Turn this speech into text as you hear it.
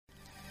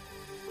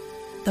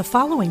The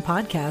following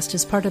podcast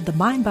is part of the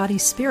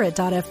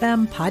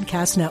MindBodySpirit.fm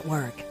podcast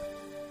network.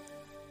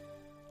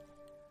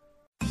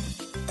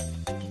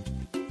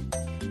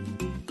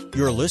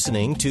 You're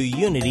listening to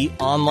Unity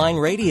Online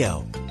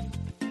Radio,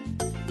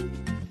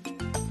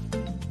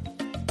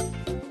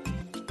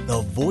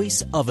 the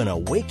voice of an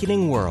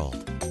awakening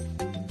world.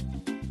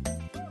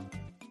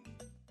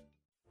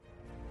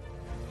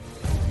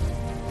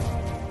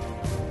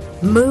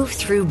 Move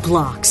through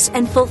blocks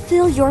and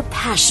fulfill your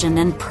passion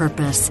and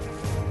purpose.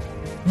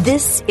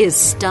 This is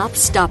Stop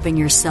Stopping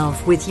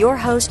Yourself with your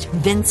host,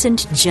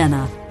 Vincent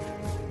Genna.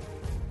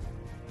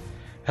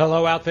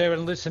 Hello out there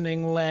in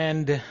listening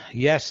land.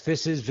 Yes,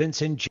 this is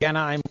Vincent Genna.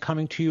 I'm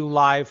coming to you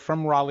live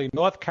from Raleigh,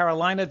 North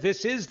Carolina.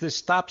 This is the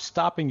Stop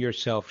Stopping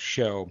Yourself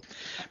show.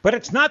 But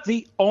it's not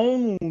the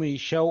only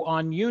show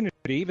on Unity,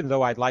 even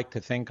though I'd like to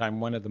think I'm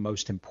one of the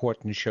most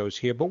important shows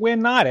here. But we're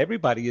not.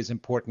 Everybody is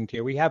important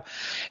here. We have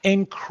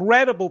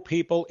incredible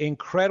people,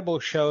 incredible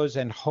shows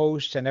and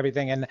hosts and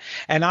everything.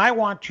 And I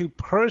want to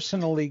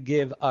personally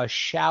give a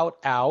shout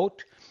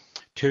out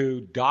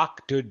to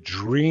Dr.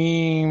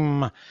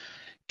 Dream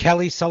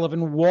Kelly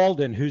Sullivan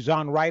Walden, who's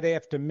on right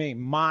after me.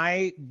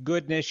 My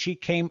goodness, she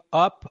came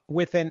up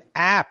with an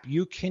app.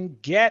 You can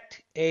get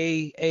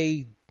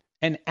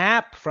an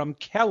app from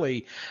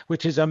Kelly,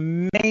 which is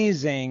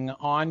amazing,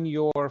 on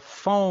your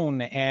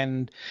phone,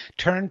 and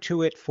turn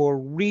to it for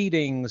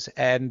readings.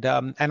 And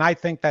I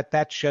think that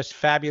that's just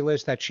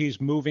fabulous that she's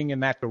moving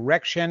in that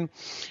direction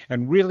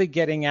and really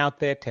getting out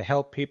there to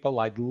help people.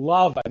 I'd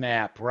love an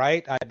app,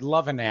 right? I'd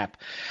love an app.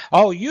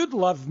 Oh, you'd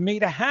love me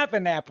to have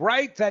an app,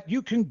 right? That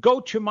you can go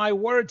to my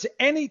words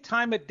any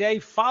time of day,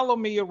 follow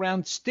me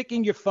around,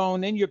 sticking your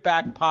phone in your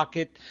back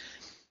pocket,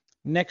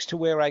 next to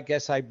where I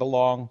guess I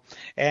belong,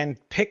 and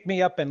pick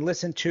me up and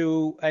listen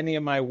to any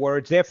of my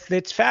words.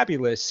 It's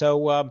fabulous.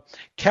 So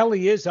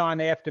Kelly is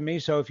on after me.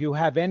 So if you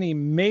have any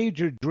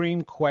major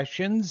dream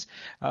questions,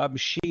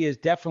 she is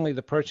definitely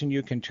the person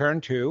you can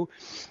turn to.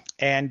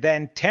 And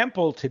then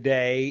Temple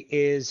today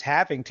is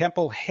having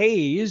Temple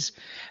Hayes,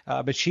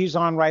 but she's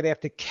on right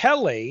after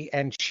Kelly,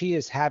 and she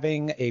is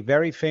having a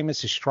very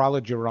famous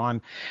astrologer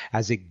on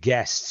as a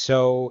guest.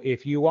 So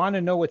if you want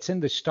to know what's in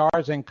the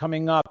stars and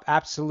coming up,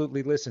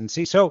 absolutely listen.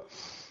 See, so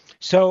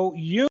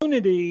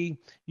Unity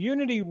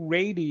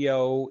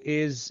Radio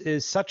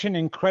is such an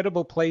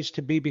incredible place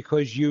to be,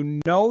 because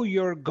you know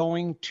you're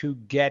going to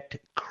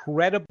get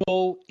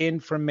credible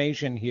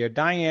information here.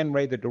 Diane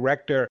Ray, the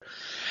director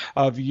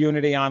of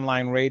Unity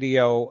Online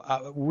Radio,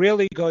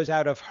 really goes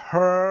out of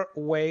her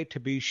way to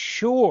be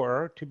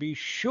sure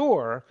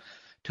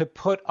to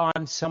put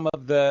on some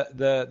of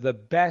the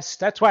best.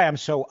 That's why I'm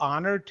so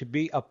honored to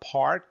be a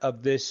part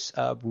of this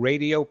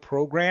radio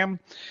program,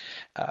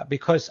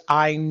 because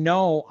I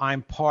know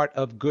I'm part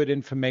of good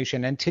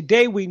information. And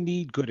today we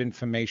need good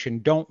information,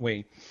 don't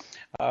we?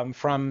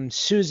 From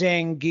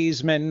Suzanne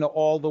Giesman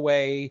all the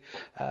way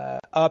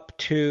up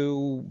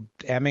to,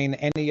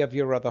 any of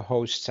your other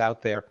hosts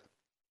out there.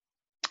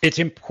 It's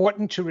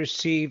important to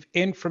receive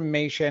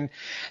information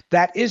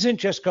that isn't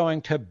just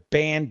going to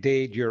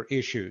Band-Aid your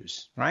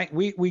issues, right?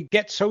 We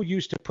get so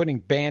used to putting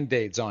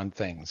Band-Aids on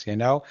things, you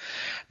know.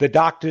 The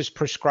doctors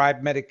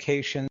prescribe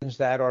medications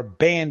that are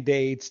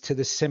Band-Aids to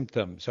the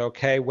symptoms,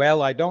 okay?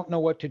 Well, I don't know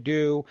what to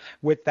do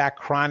with that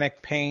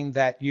chronic pain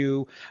that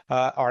you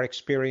are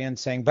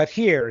experiencing, but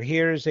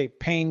here's a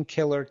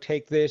painkiller.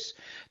 Take this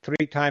 3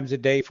 times a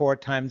day, 4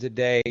 times a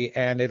day,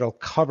 and it'll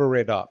cover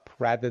it up,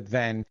 rather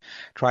than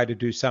try to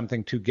do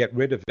something to get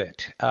rid of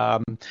it.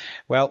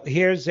 Well,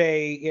 here's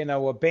a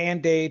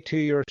Band-Aid to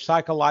your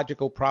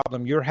psychological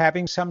problem. You're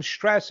having some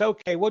stress.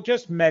 Okay, well,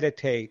 just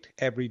meditate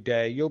every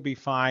day. You'll be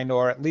fine,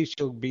 or at least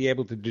you'll be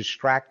able to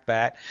distract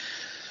that.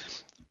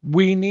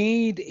 We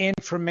need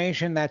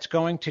information that's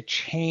going to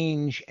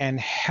change and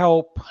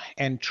help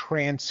and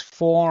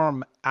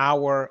transform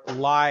our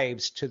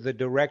lives to the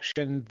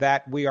direction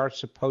that we are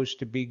supposed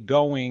to be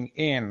going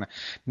in,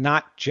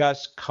 not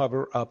just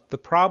cover up the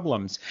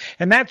problems.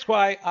 And that's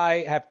why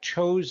I have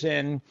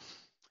chosen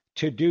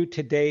to do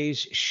today's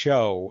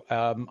show.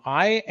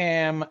 I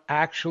am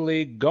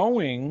actually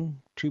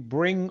going to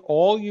bring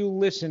all you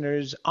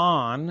listeners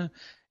on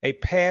a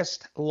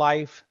past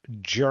life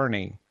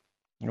journey.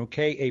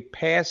 Okay, a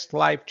past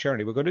life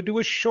journey. We're going to do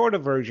a shorter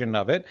version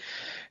of it.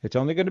 It's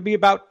only going to be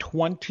about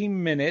 20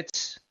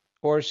 minutes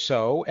or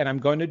so, and I'm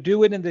going to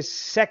do it in the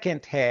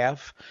second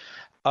half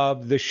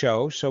of the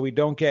show so we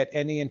don't get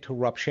any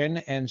interruption,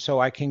 and so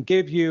I can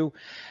give you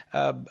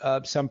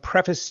some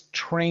preface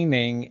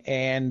training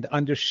and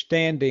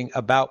understanding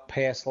about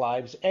past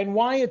lives and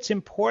why it's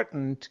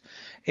important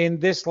in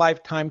this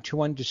lifetime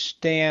to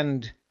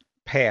understand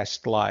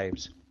past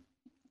lives.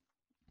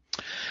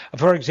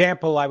 For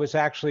example, I was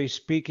actually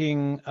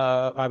speaking,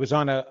 I was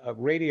on a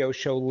radio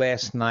show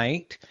last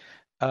night,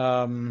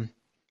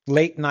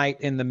 late night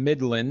in the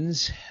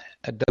Midlands,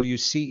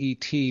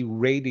 WCET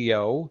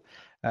radio.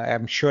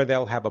 I'm sure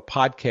they'll have a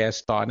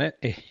podcast on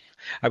it.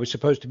 I was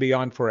supposed to be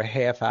on for a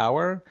half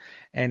hour,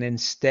 and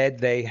instead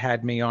they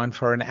had me on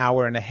for an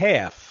hour and a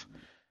half.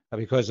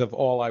 because of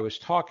all I was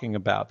talking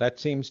about. That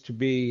seems to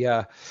be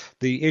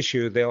the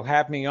issue. They'll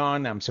have me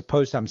on. I'm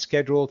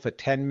scheduled for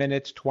 10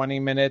 minutes, 20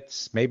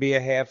 minutes, maybe a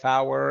half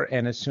hour.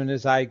 And as soon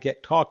as I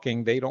get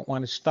talking, they don't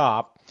want to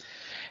stop.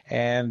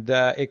 And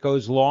it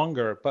goes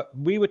longer. But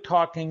we were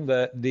talking,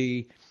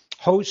 the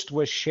host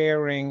was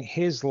sharing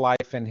his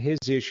life and his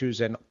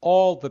issues and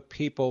all the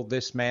people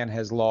this man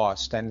has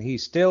lost. And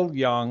he's still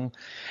young.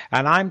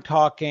 And I'm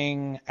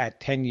talking at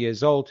 10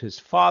 years old, his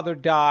father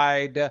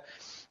died.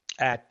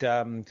 At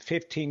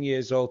 15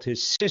 years old,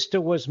 his sister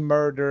was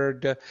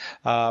murdered.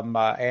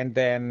 And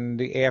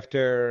then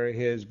after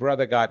his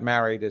brother got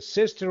married, his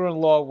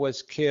sister-in-law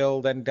was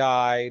killed and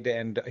died.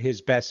 And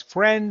his best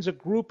friends, a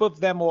group of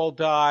them all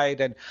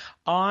died. And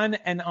on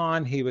and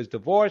on. He was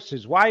divorced.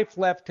 His wife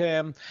left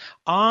him.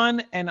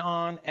 On and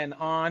on and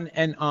on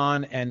and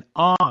on and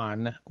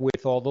on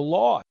with all the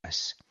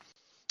loss.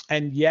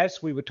 And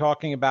yes, we were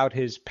talking about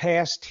his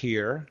past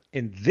here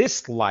in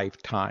this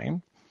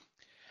lifetime.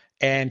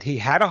 And he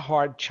had a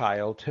hard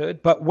childhood.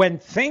 But when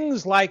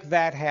things like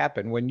that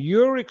happen, when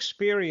you're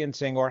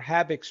experiencing or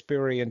have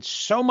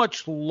experienced so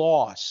much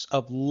loss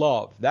of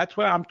love, that's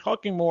why I'm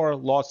talking more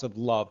loss of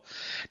love,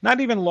 not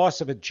even loss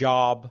of a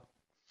job.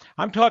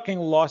 I'm talking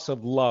loss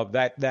of love,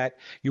 that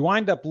you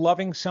wind up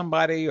loving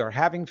somebody or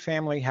having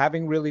family,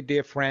 having really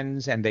dear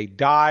friends, and they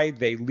die,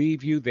 they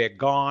leave you, they're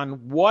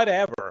gone,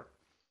 whatever.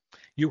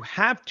 You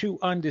have to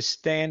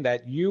understand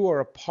that you are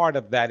a part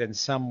of that in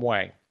some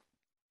way.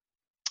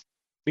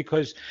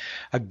 Because,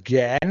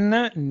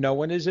 again, no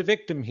one is a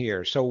victim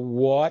here. So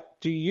what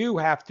do you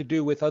have to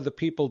do with other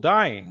people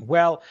dying?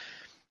 Well,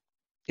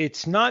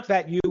 it's not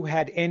that you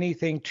had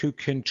anything to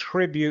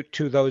contribute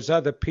to those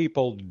other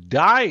people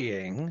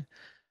dying.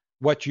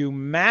 What you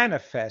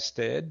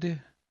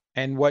manifested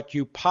and what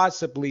you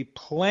possibly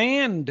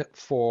planned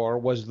for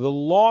was the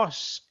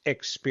loss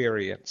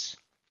experience.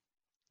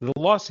 The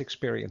loss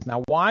experience.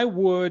 Now, why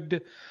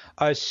would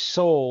a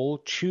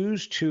soul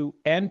choose to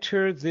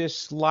enter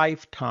this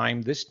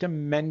lifetime, this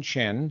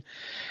dimension,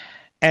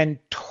 and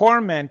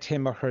torment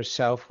him or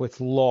herself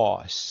with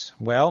loss?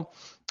 Well,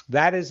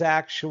 that is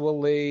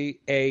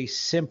actually a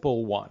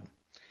simple one.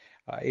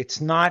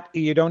 It's not,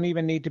 you don't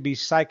even need to be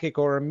psychic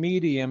or a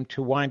medium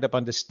to wind up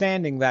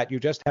understanding that. You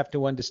just have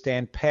to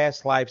understand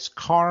past life's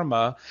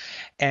karma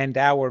and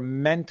our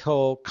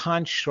mental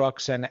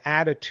constructs and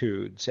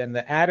attitudes, and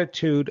the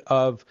attitude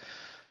of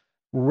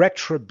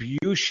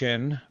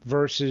retribution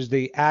versus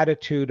the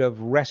attitude of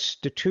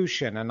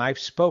restitution. And I've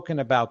spoken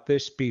about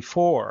this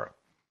before.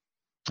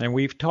 And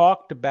we've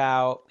talked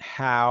about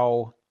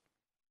how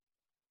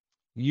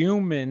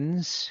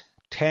humans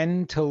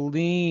tend to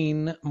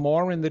lean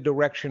more in the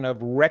direction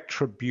of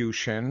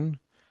retribution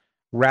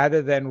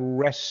rather than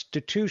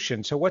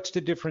restitution. So what's the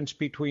difference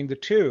between the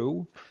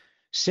two?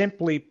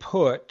 Simply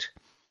put,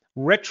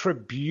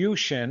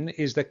 retribution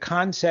is the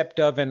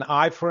concept of an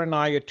eye for an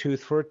eye, a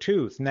tooth for a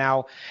tooth.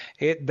 Now,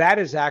 that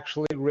is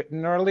actually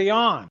written early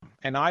on,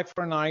 an eye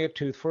for an eye, a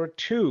tooth for a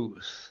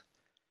tooth.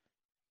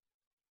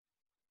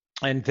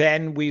 And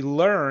then we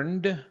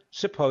learned,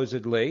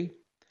 supposedly,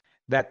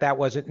 that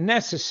wasn't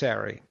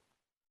necessary.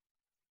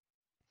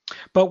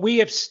 But we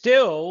have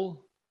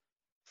still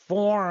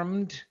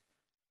formed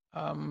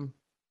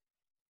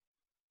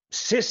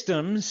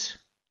systems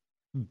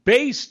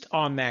based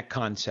on that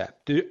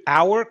concept.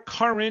 Our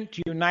current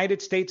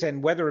United States,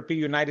 and whether it be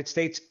United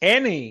States,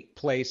 any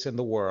place in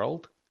the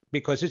world,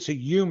 because it's a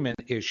human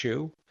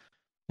issue,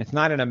 it's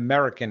not an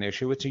American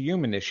issue, it's a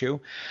human issue.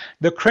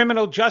 The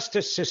criminal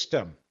justice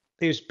system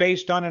is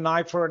based on an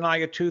eye for an eye,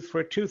 a tooth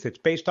for a tooth. It's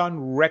based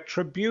on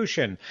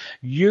retribution.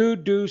 You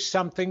do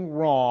something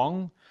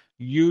wrong,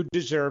 you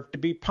deserve to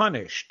be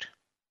punished.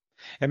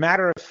 As a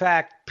matter of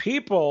fact,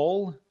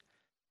 people,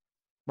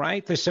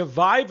 right, the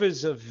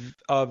survivors of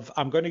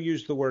I'm going to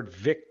use the word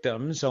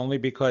victims only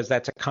because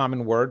that's a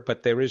common word,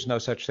 but there is no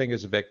such thing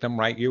as a victim,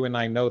 right? You and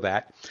I know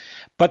that.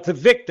 But the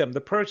victim,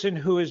 the person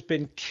who has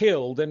been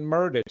killed and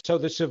murdered. So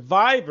the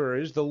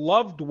survivors, the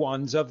loved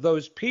ones of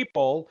those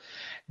people,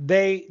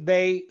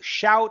 they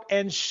shout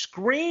and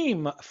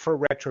scream for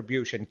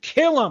retribution.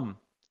 Kill him.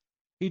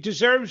 He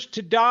deserves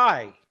to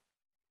die.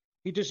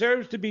 He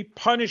deserves to be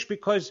punished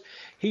because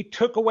he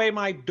took away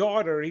my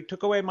daughter, he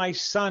took away my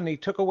son, he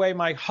took away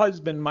my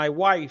husband, my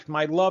wife,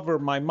 my lover,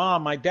 my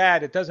mom, my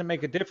dad. It doesn't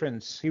make a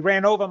difference. He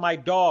ran over my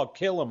dog,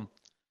 kill him.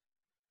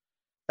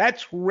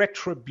 That's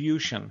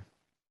retribution.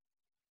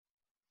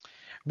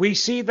 We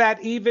see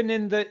that even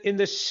in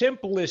the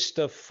simplest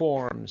of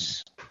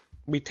forms.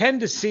 We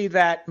tend to see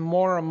that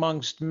more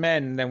amongst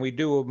men than we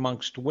do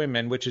amongst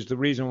women, which is the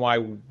reason why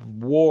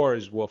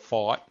wars were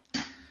fought.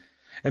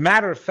 As a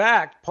matter of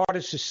fact, part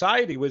of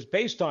society was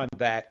based on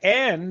that,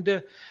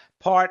 and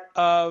part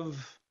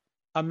of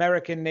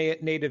American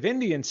Native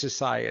Indian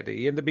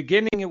society. In the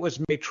beginning, it was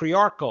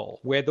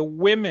matriarchal, where the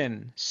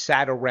women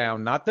sat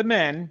around, not the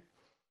men.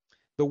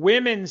 The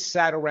women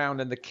sat around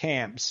in the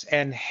camps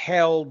and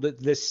held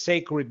the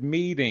sacred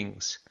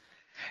meetings.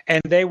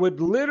 And they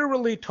would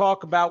literally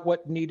talk about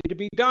what needed to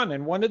be done.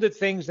 And one of the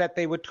things that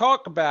they would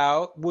talk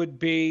about would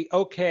be,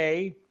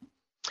 okay,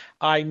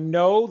 I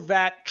know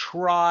that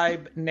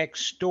tribe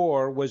next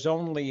door was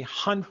only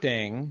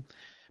hunting,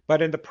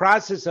 but in the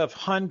process of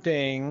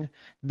hunting,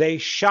 they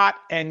shot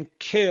and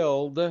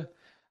killed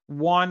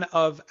one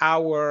of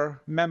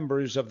our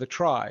members of the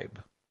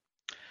tribe.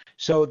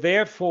 So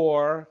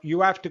therefore,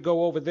 you have to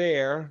go over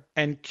there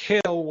and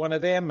kill one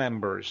of their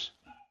members.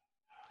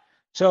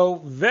 So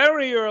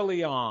very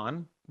early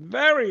on,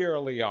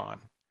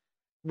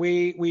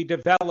 we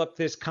developed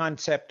this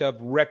concept of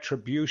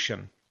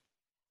retribution.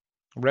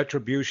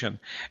 Retribution.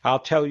 I'll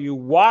tell you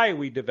why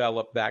we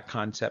developed that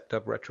concept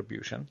of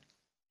retribution.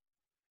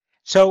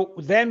 So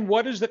then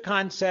what is the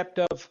concept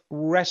of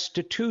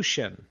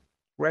restitution?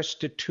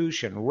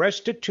 Restitution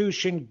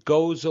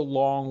goes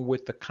along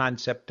with the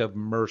concept of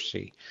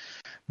mercy.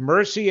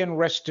 Mercy and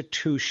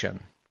restitution.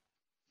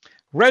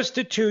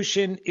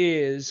 Restitution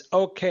is,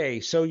 okay,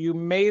 so you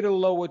made a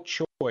lower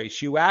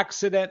choice. You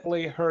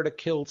accidentally hurt or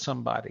killed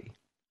somebody.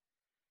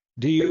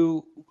 Do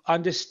you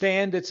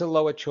understand it's a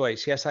lower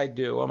choice? Yes, I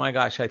do. Oh my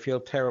gosh, I feel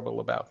terrible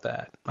about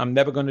that. I'm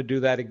never going to do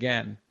that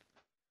again.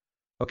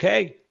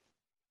 Okay,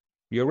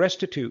 you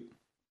restitute.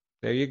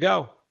 There you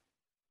go.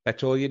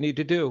 That's all you need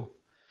to do.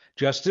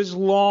 Just as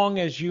long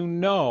as you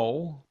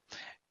know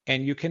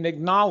and you can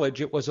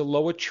acknowledge it was a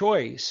lower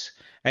choice,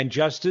 and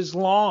just as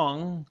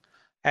long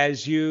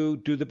as you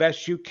do the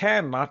best you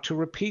can not to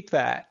repeat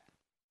that,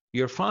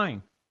 you're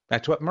fine.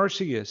 That's what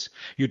mercy is.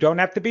 You don't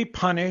have to be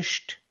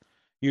punished.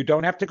 You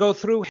don't have to go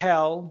through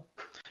hell.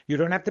 You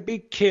don't have to be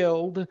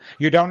killed.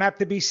 You don't have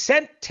to be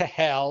sent to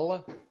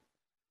hell.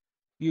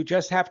 You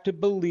just have to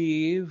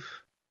believe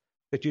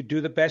that you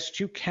do the best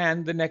you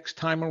can the next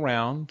time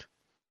around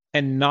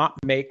and not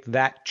make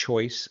that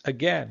choice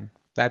again.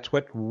 That's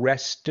what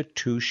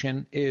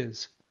restitution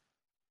is.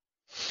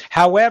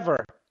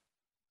 However,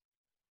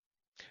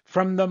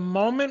 from the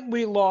moment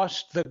we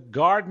lost the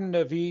Garden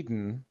of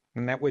Eden,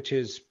 and that which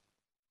is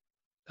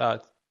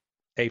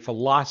a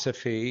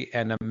philosophy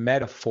and a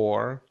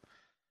metaphor,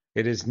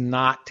 it is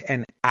not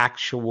an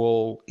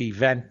actual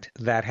event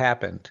that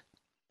happened.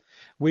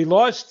 We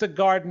lost the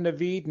Garden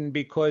of Eden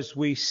because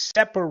we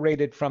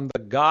separated from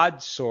the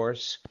God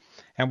source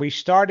and we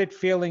started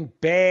feeling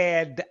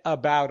bad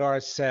about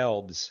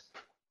ourselves.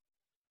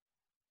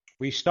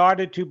 We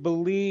started to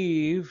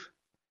believe,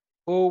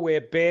 oh, we're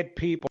bad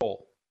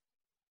people.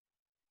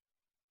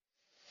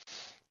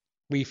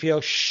 We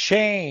feel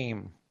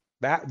shame.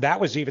 That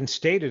was even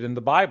stated in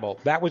the Bible.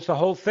 That was the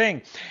whole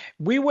thing.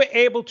 We were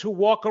able to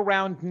walk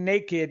around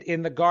naked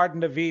in the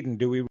Garden of Eden.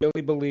 Do we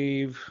really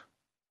believe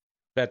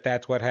that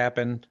that's what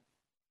happened?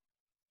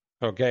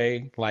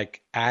 Okay,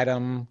 like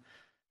Adam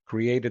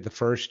created the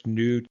first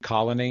nude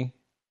colony?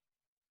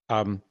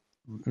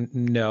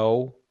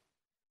 No,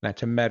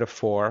 that's a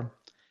metaphor.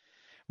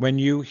 When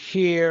you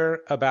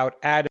hear about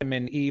Adam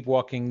and Eve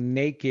walking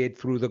naked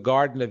through the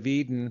Garden of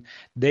Eden,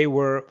 they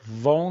were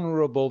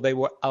vulnerable. They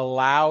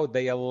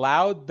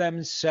allowed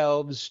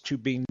themselves to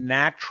be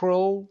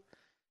natural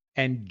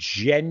and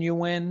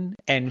genuine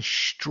and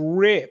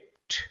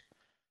stripped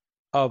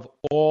of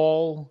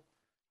all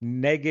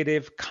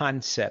negative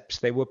concepts.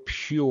 They were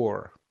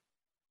pure.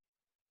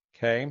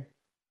 Okay?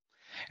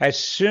 As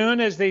soon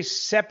as they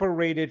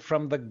separated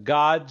from the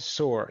God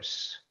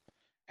source,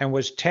 and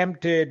were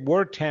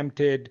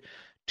tempted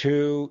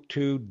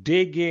to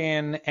dig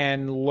in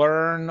and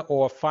learn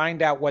or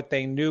find out what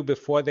they knew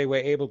before they were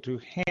able to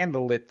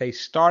handle it, they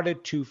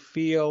started to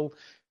feel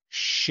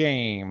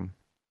shame.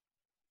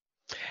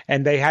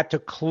 And they had to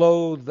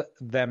clothe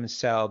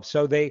themselves.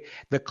 So the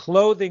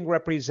clothing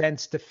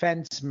represents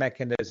defense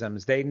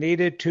mechanisms. They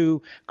needed to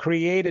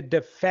create a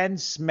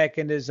defense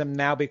mechanism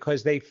now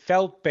because they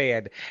felt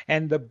bad.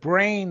 And the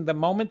brain, the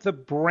moment the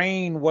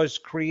brain was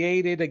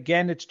created,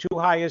 again, its two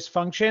highest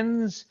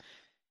functions,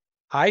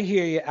 I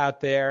hear you out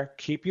there,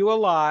 keep you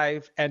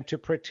alive and to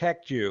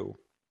protect you.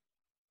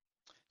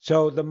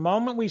 So the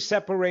moment we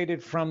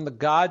separated from the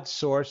God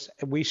source,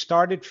 we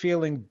started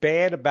feeling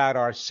bad about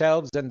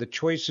ourselves and the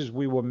choices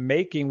we were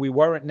making. We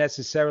weren't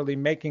necessarily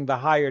making the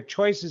higher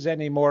choices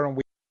anymore, and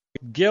we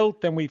felt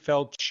guilt and we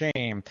felt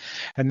shame.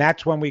 And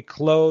that's when we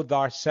clothed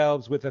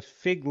ourselves with a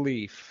fig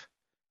leaf.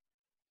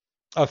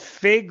 A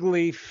fig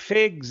leaf,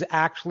 figs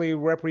actually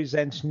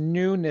represents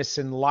newness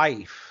in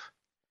life.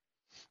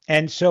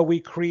 And so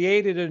we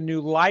created a new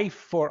life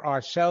for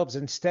ourselves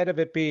instead of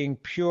it being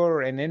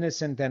pure and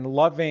innocent and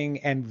loving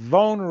and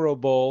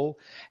vulnerable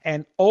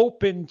and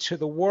open to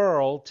the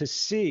world to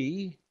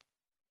see.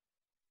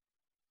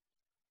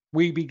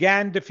 We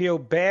began to feel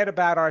bad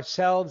about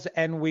ourselves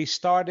and we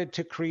started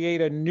to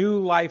create a new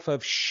life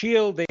of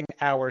shielding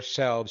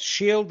ourselves,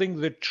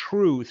 shielding the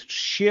truth,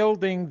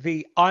 shielding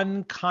the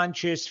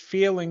unconscious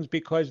feelings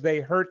because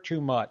they hurt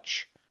too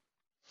much.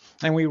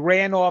 And we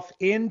ran off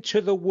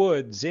into the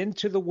woods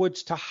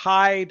to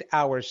hide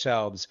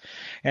ourselves.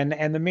 And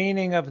the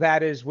meaning of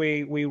that is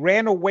we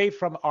ran away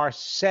from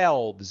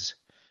ourselves.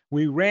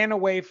 We ran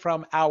away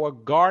from our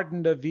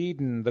Garden of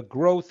Eden, the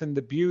growth and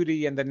the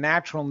beauty and the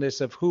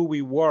naturalness of who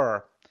we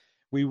were.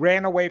 We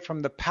ran away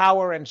from the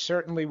power, and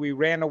certainly we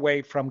ran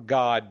away from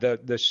God,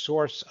 the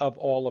source of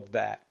all of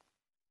that.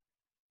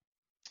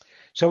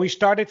 So he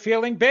started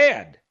feeling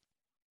bad.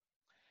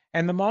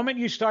 And the moment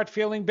you start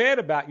feeling bad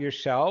about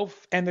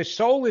yourself and the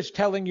soul is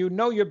telling you,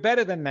 no, you're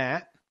better than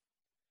that,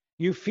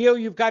 you feel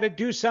you've got to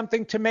do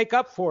something to make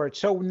up for it.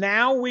 So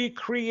now we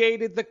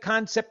created the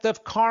concept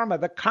of karma.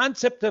 The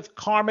concept of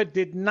karma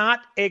did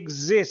not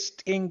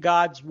exist in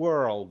God's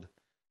world.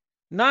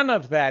 None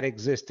of that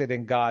existed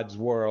in God's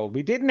world.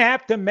 We didn't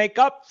have to make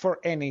up for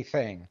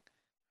anything.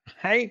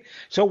 Right?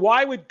 So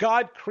why would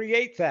God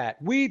create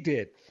that? We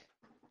did.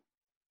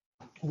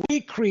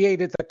 We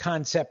created the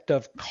concept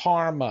of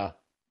karma.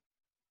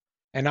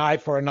 An eye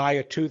for an eye,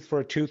 a tooth for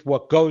a tooth.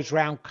 What goes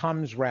round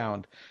comes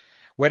round.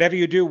 Whatever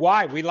you do,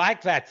 why? We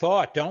like that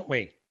thought, don't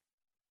we?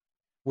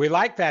 We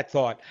like that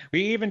thought.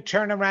 We even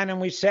turn around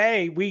and we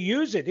say, we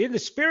use it in the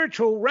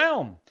spiritual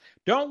realm.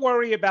 Don't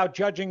worry about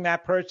judging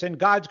that person.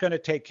 God's going to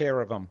take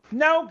care of him.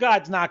 No,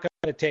 God's not going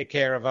to take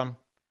care of him.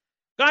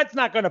 God's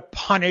not going to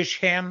punish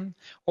him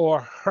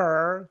or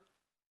her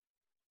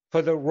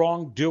for the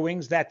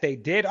wrongdoings that they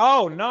did.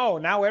 Oh, no.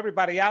 Now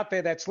everybody out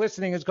there that's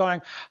listening is going,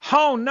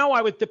 oh, no,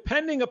 I was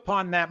depending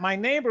upon that. My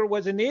neighbor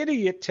was an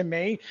idiot to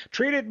me,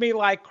 treated me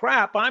like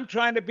crap. I'm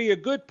trying to be a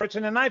good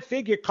person, and I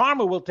figure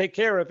karma will take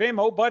care of him.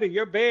 Oh, buddy,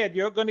 you're bad.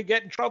 You're going to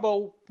get in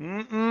trouble.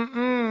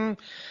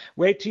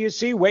 Wait till you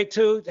see. Wait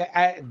till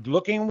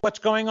looking what's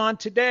going on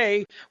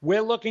today.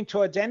 We're looking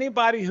towards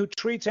anybody who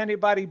treats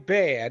anybody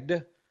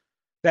bad,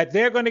 that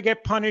they're going to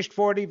get punished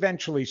for it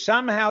eventually,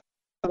 somehow.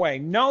 Way.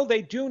 No,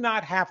 they do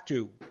not have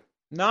to.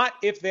 Not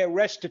if they're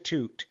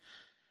restitute.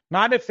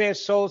 Not if their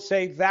souls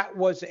say, that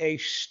was a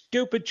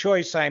stupid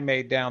choice I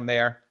made down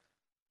there.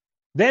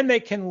 Then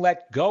they can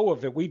let go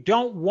of it. We've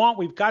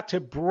got to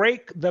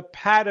break the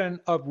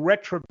pattern of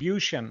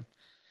retribution.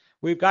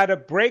 We've got to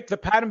break the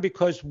pattern,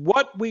 because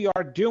what we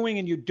are doing,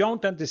 and you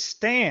don't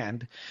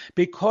understand,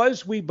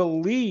 because we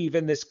believe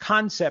in this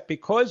concept,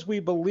 because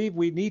we believe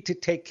we need to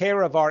take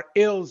care of our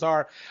ills,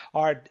 our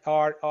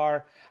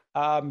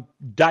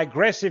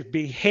digressive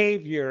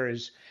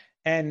behaviors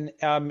and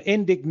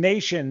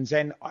indignations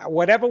and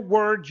whatever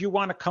words you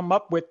want to come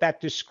up with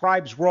that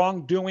describes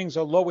wrongdoings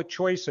or lower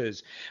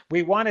choices.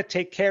 We want to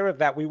take care of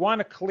that. We want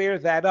to clear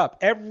that up.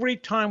 Every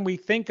time we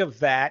think of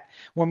that,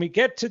 when we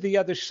get to the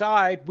other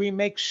side, we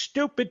make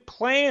stupid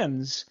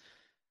plans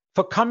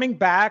for coming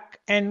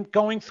back and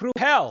going through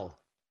hell.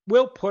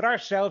 We'll put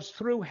ourselves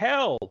through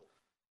hell.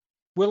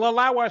 We'll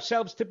allow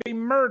ourselves to be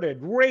murdered,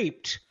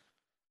 raped,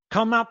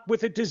 come up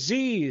with a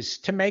disease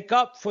to make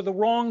up for the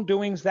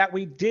wrongdoings that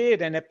we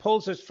did, and it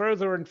pulls us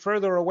further and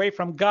further away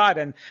from God.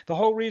 And the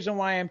whole reason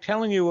why I'm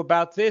telling you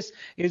about this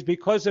is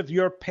because of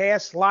your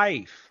past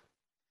life.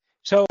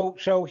 So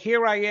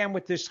here I am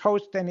with this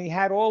host, and he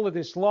had all of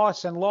this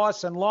loss and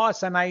loss and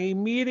loss, and I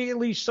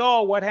immediately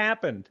saw what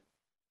happened.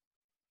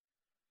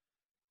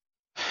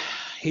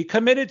 He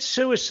committed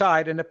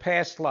suicide in a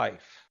past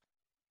life.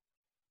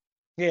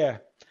 Yeah,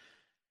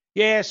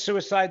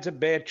 suicide's a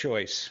bad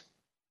choice.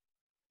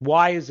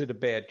 Why is it a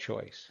bad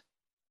choice?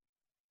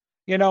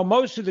 You know,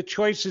 most of the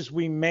choices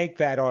we make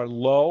that are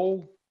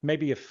low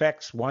maybe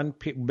affects one,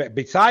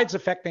 besides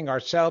affecting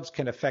ourselves,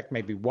 can affect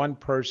maybe one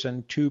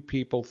person, two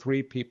people,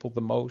 three people the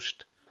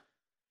most.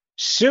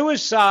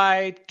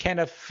 Suicide can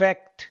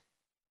affect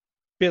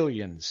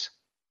billions.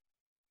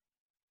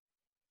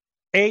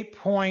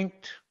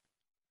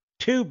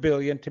 8.2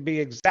 billion to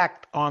be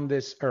exact on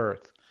this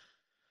earth.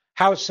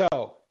 How so?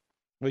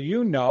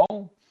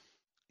 Well,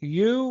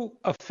 you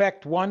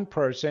affect one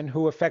person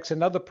who affects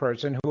another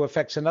person who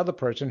affects another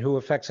person who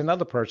affects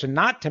another person.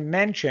 Not to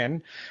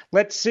mention,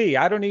 let's see,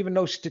 I don't even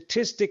know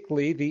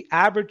statistically, the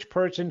average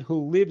person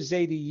who lives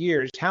 80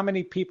 years, how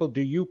many people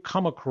do you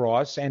come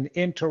across and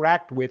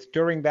interact with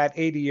during that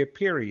 80-year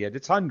period?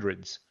 It's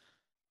hundreds,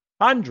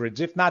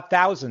 if not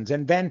thousands.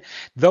 And then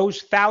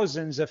those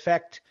thousands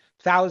affect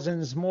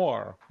thousands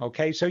more.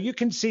 Okay, so you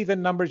can see the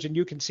numbers and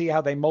you can see how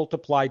they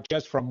multiply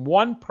just from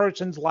one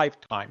person's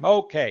lifetime.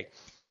 Okay.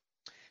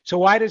 So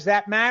why does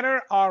that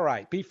matter? All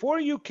right. Before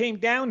you came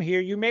down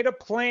here, you made a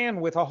plan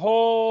with a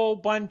whole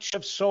bunch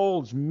of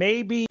souls,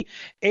 maybe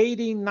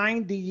 80,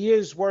 90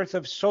 years worth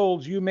of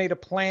souls you made a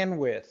plan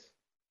with.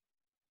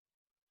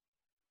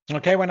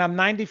 Okay, when I'm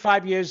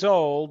 95 years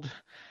old,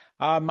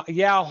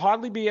 I'll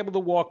hardly be able to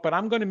walk, but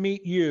I'm going to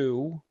meet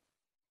you.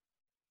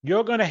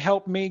 You're going to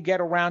help me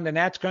get around, and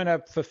that's going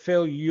to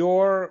fulfill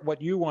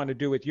what you want to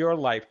do with your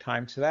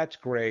lifetime. So that's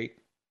great.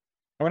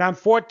 When I'm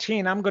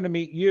 14, I'm going to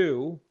meet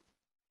you.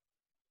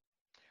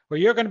 Or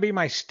you're going to be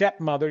my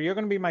stepmother, you're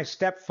going to be my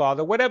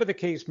stepfather, whatever the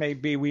case may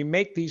be, we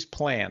make these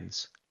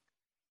plans.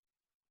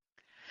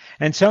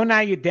 And so now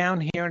you're down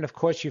here, and of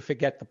course you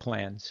forget the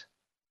plans.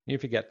 You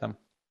forget them.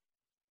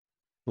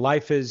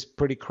 Life is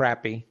pretty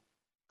crappy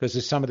because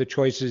of some of the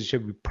choices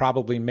you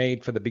probably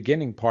made for the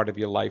beginning part of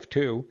your life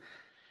too.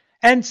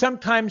 And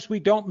sometimes we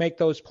don't make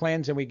those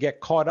plans and we get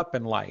caught up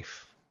in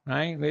life.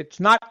 right?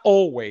 It's not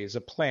always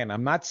a plan.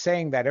 I'm not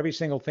saying that every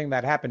single thing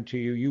that happened to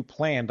you, you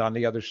planned on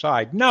the other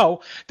side.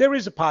 No, there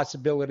is a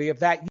possibility of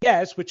that,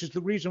 yes, which is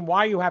the reason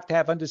why you have to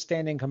have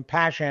understanding,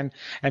 compassion,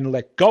 and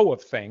let go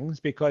of things,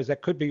 because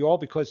that could be all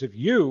because of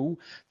you,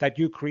 that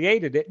you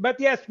created it. But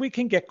yes, we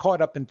can get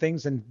caught up in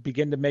things and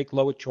begin to make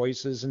lower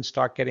choices and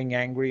start getting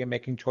angry and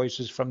making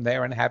choices from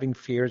there and having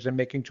fears and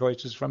making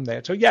choices from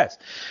there. So yes,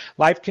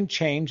 life can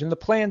change and the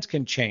plans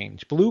can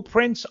change.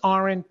 Blueprints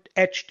aren't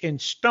etched in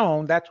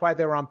stone. That's why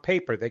they're on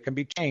paper. They can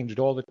be changed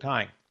all the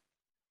time.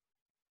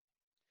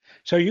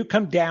 So you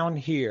come down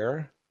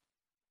here,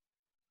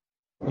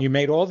 you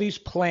made all these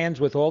plans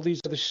with all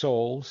these other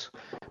souls,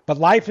 but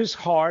life is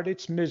hard,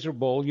 it's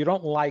miserable, you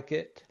don't like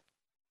it.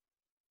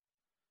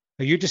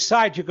 You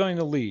decide you're going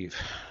to leave.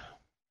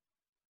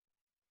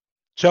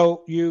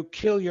 So you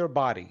kill your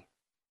body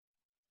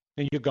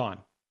and you're gone.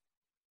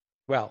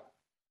 Well,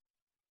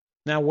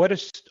 now what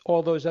is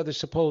all those other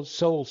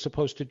souls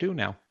supposed to do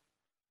now?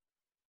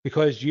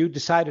 Because you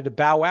decided to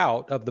bow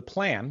out of the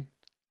plan,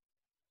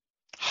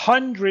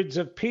 hundreds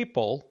of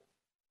people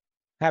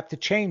have to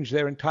change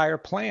their entire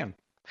plan.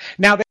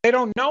 Now, they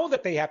don't know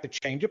that they have to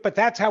change it, but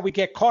that's how we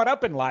get caught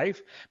up in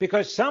life,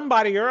 because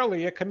somebody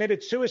earlier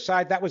committed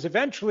suicide that was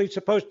eventually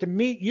supposed to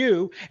meet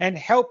you and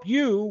help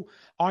you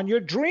on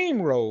your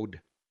dream road.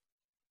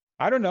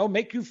 I don't know,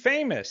 make you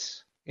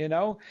famous.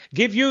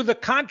 Give you the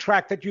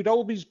contract that you'd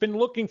always been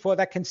looking for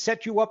that can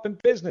set you up in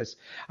business.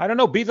 I don't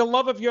know, be the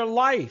love of your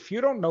life.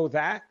 You don't know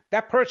that.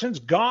 That person's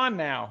gone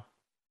now.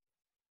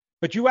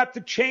 But you have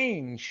to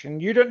change,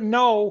 and you don't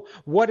know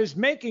what is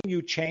making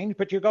you change,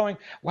 but you're going,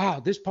 wow,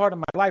 this part of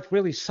my life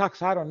really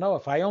sucks. I don't know.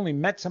 If I only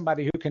met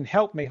somebody who can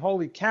help me,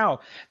 holy cow,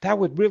 that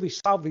would really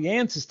solve the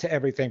answers to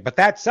everything. But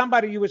that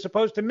somebody you were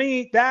supposed to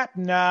meet,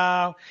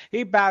 no,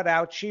 he bowed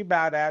out, she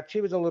bowed out.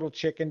 She was a little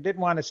chicken,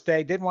 didn't want to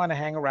stay, didn't want to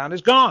hang around,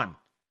 is gone.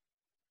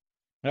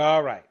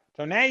 All right.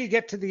 So now you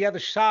get to the other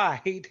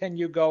side and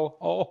you go,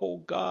 oh,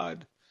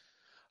 God.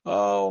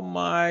 Oh,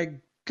 my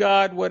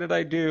God, what did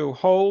I do?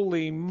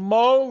 Holy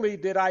moly,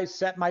 did I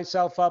set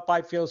myself up?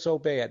 I feel so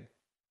bad.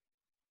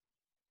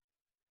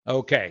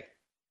 Okay.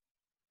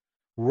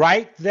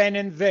 Right then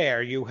and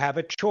there, you have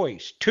a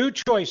choice. Two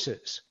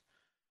choices.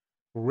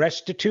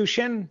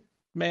 Restitution.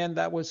 Man,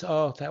 that was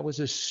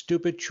a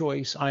stupid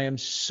choice. I am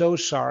so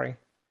sorry.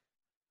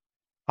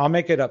 I'll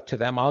make it up to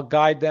them. I'll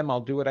guide them.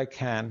 I'll do what I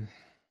can.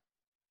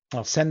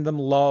 I'll send them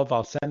love.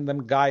 I'll send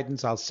them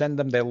guidance. I'll send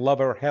them their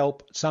love or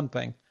help,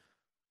 something.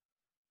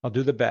 I'll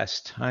do the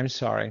best. I'm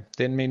sorry.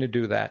 Didn't mean to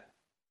do that.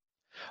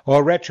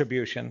 Or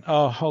retribution.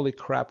 Oh, holy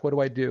crap. What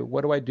do I do?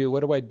 What do I do?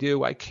 What do I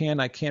do? I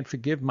can't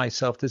forgive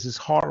myself. This is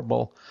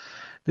horrible.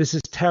 This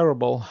is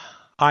terrible.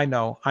 I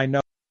know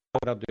what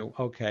I'll do.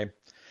 Okay.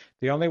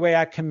 The only way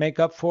I can make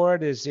up for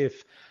it is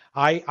if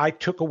I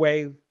took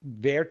away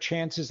their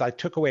chances. I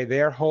took away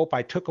their hope.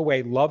 I took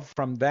away love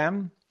from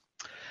them.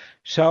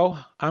 So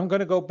I'm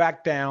going to go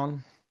back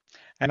down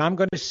and I'm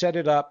going to set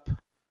it up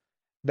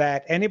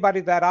that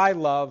anybody that I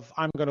love,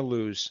 I'm going to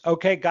lose.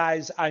 Okay,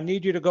 guys, I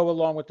need you to go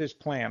along with this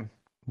plan.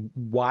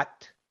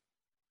 What?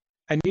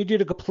 I need you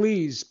to go,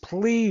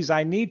 please,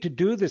 I need to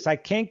do this. I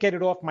can't get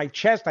it off my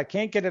chest. I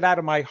can't get it out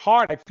of my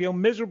heart. I feel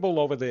miserable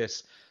over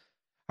this.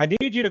 I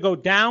need you to go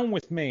down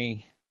with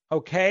me,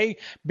 okay?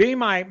 Be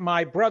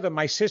my brother,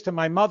 my sister,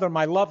 my mother,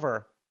 my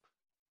lover.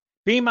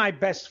 Be my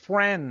best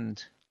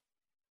friend.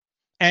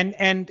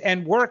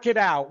 And work it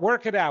out.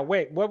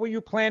 Wait, what were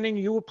you planning?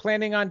 You were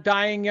planning on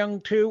dying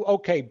young too?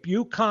 Okay,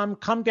 you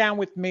come down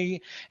with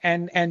me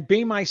and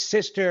be my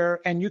sister,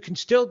 and you can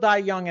still die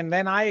young, and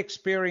then I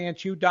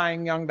experience you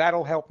dying young.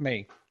 That'll help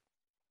me.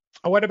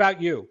 What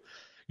about you?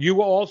 You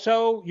were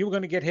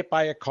going to get hit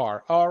by a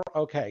car. Oh,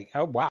 okay.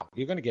 Oh, wow.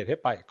 You're going to get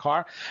hit by a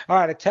car? All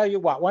right, I tell you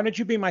what. Why don't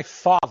you be my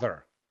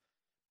father?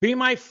 Be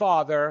my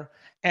father,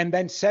 and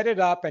then set it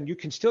up, and you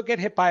can still get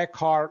hit by a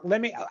car.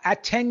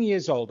 At 10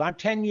 years old, I'm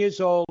 10 years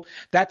old.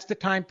 That's the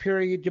time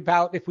period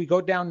about if we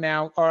go down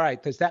now. All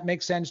right. Does that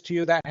make sense to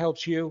you? That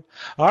helps you?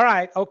 All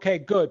right. Okay,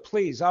 good.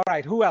 Please. All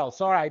right. Who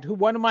else? All right.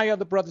 One of my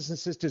other brothers and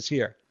sisters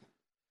here.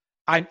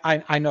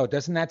 I know.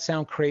 Doesn't that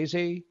sound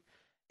crazy?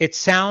 It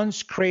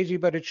sounds crazy,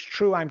 but it's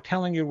true. I'm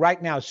telling you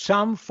right now,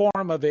 some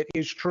form of it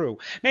is true.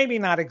 Maybe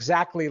not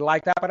exactly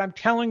like that, but I'm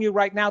telling you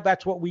right now,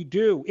 that's what we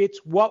do. It's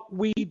what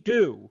we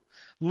do.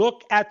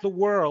 Look at the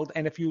world,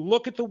 and if you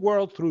look at the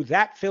world through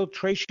that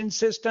filtration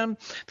system,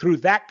 through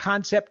that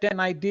concept and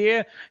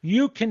idea,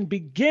 you can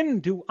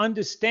begin to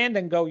understand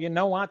and go, you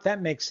know what,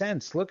 that makes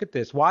sense. Look at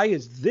this. Why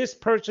is this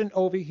person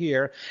over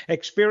here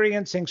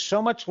experiencing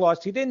so much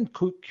loss? He didn't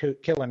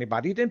kill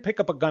anybody. He didn't pick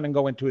up a gun and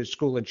go into his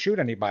school and shoot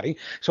anybody.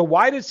 So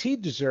why does he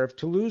deserve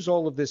to lose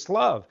all of this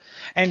love?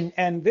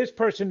 And this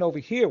person over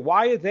here,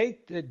 why do they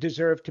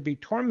deserve to be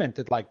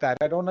tormented like that?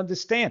 I don't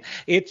understand.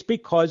 It's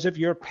because of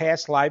your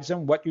past lives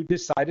and what you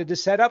decided to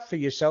set up for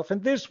yourself in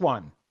this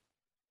one.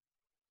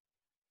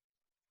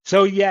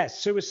 So yes,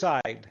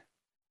 suicide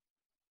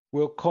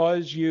will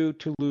cause you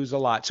to lose a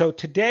lot. So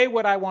today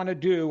what I want to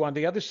do on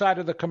the other side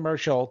of the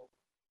commercial,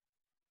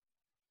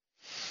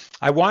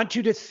 I want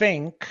you to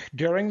think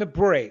during the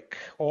break,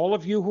 all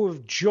of you who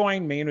have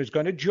joined me and who's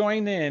going to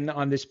join in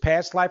on this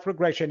past life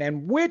regression,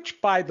 and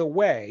which, by the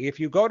way, if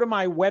you go to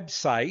my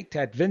website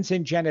at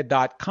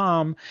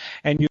vincentgenna.com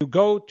and you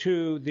go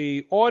to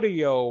the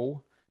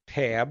audio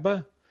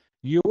tab,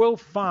 you will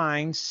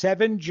find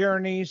 7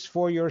 Journeys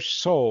for Your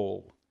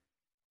Soul,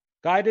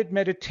 guided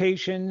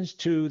meditations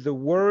to the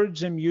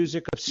words and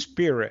music of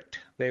spirit.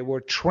 They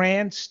were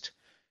tranced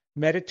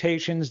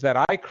meditations that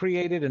I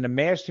created and a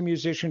master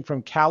musician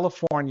from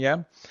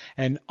California.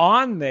 And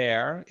on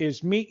there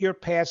is Meet Your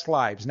Past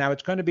Lives. Now,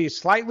 it's going to be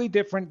slightly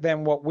different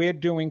than what we're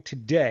doing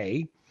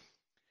today,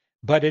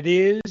 but it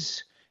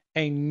is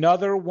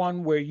another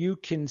one where you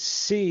can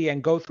see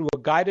and go through a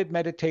guided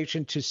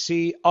meditation to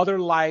see other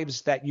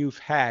lives that you've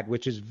had,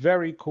 which is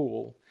very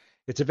cool.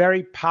 It's a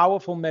very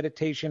powerful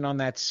meditation on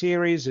that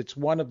series. It's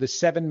one of the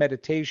 7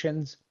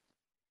 meditations.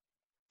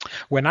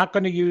 We're not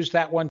going to use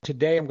that one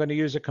today. I'm going to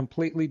use a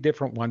completely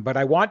different one. But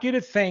I want you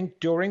to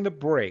think during the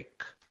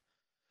break,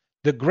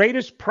 the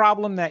greatest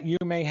problem that you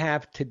may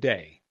have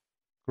today,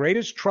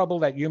 greatest trouble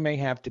that you may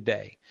have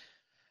today,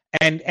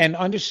 and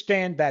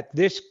understand that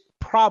this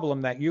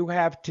problem that you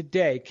have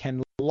today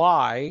can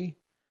lie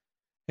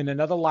in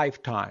another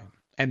lifetime.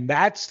 And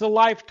that's the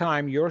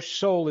lifetime your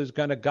soul is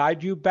going to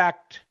guide you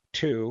back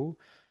to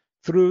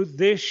through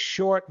this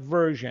short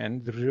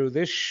version, through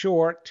this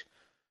short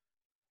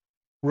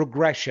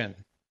regression.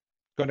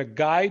 Going to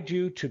guide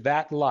you to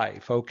that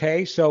life,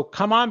 okay? So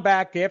come on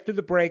back after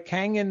the break.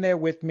 Hang in there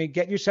with me.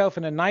 Get yourself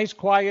in a nice,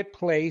 quiet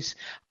place,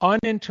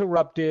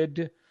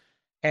 uninterrupted.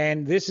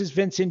 And this is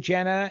Vincent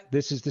Genna.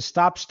 This is the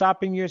Stop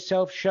Stopping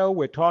Yourself show.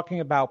 We're talking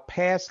about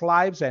past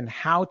lives and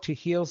how to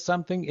heal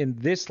something in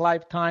this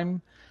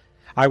lifetime.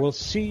 I will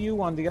see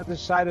you on the other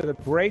side of the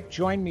break.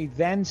 Join me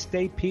then.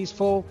 Stay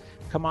peaceful.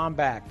 Come on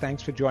back.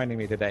 Thanks for joining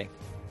me today.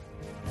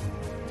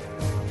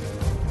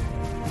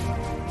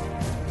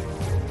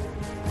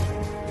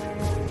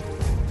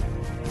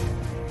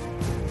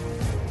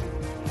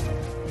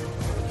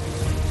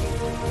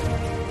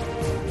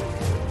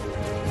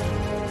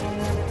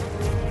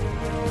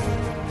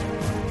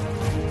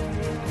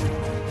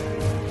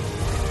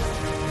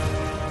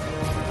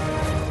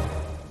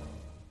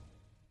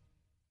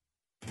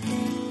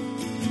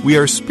 We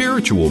are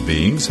spiritual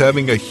beings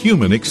having a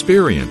human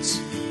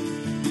experience.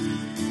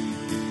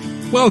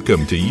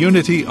 Welcome to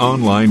Unity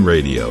Online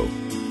Radio,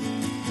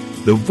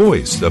 the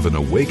voice of an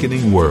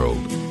awakening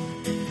world.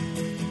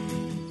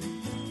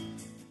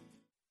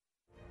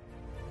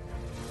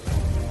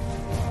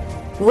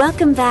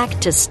 Welcome back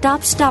to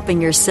Stop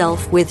Stopping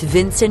Yourself with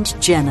Vincent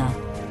Genna.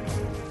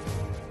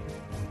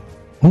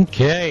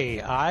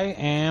 Okay, I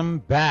am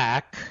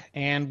back,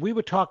 and we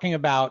were talking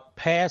about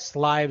past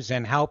lives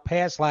and how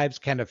past lives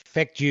can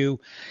affect you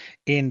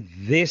in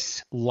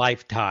this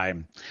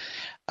lifetime.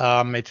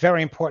 It's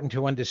very important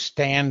to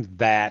understand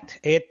that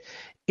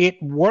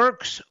it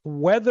works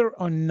whether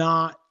or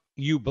not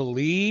you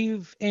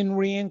believe in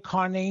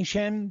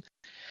reincarnation.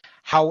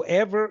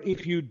 However,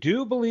 if you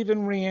do believe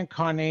in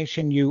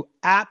reincarnation, you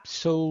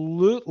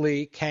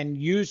absolutely can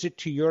use it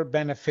to your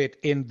benefit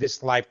in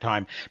this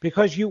lifetime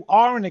because you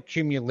are an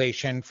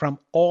accumulation from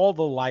all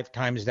the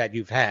lifetimes that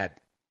you've had.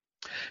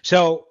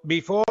 So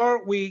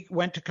before we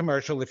went to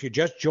commercial, if you're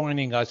just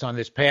joining us on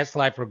this past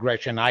life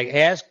regression, I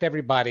asked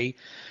everybody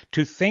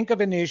to think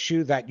of an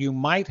issue that you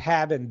might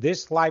have in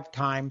this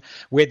lifetime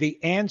where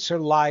the answer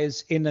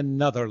lies in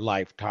another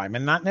lifetime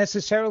and not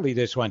necessarily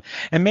this one.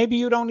 And maybe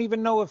you don't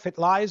even know if it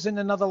lies in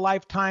another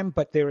lifetime,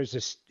 but there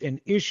is an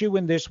issue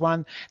in this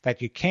one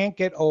that you can't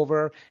get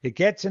over. It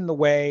gets in the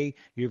way.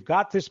 You've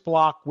got this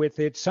block with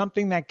it,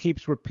 something that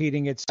keeps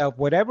repeating itself,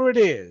 whatever it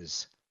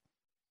is.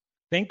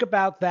 Think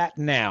about that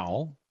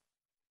now.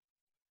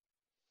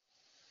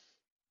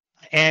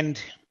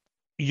 And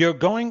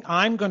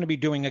I'm going to be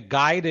doing a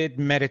guided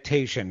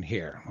meditation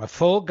here, a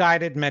full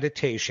guided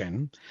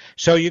meditation.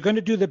 So you're going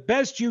to do the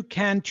best you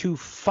can to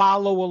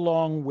follow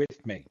along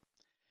with me.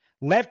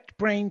 Left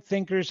brain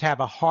thinkers have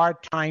a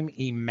hard time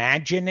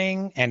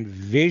imagining and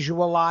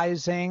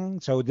visualizing.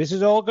 So this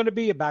is all going to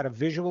be about a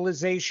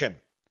visualization.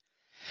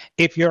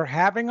 If you're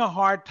having a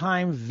hard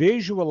time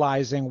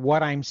visualizing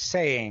what I'm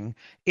saying,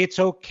 it's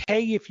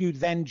okay if you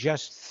then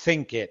just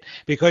think it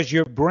because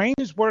your brain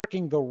is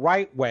working the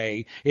right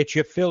way. It's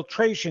your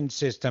filtration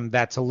system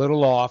that's a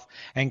little off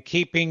and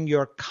keeping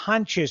your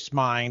conscious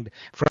mind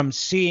from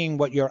seeing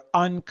what your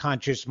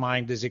unconscious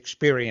mind is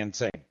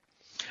experiencing.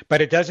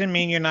 But it doesn't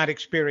mean you're not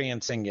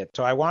experiencing it.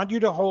 So I want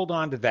you to hold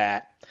on to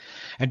that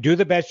and do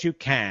the best you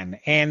can.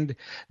 And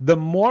the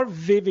more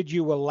vivid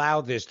you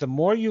allow this, the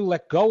more you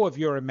let go of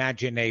your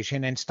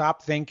imagination and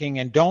stop thinking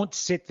and don't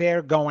sit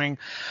there going,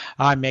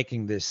 I'm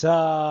making this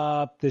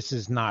up. This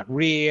is not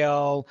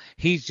real.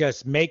 He's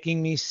just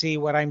making me see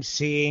what I'm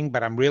seeing,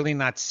 but I'm really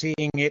not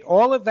seeing it.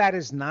 All of that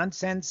is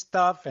nonsense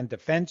stuff and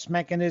defense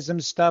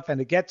mechanism stuff,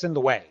 and it gets in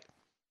the way.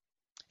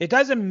 It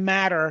doesn't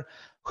matter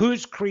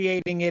who's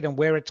creating it, and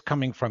where it's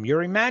coming from.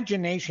 Your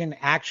imagination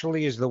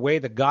actually is the way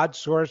the God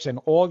source and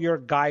all your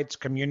guides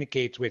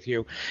communicates with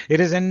you. It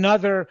is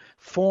another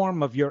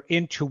form of your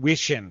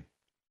intuition,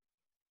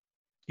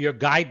 your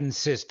guidance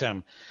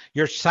system,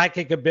 your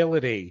psychic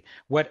ability,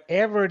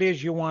 whatever it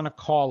is you want to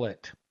call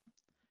it.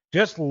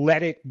 Just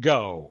let it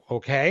go,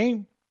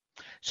 okay?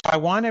 So I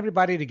want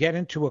everybody to get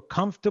into a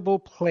comfortable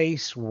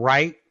place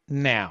right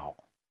now.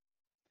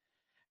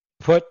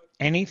 Put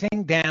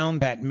anything down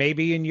that may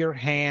be in your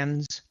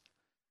hands.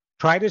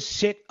 Try to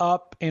sit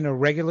up in a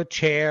regular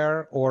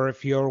chair, or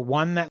if you're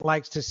one that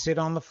likes to sit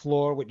on the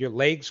floor with your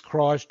legs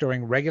crossed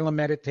during regular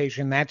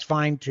meditation, that's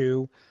fine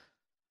too.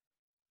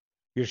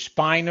 Your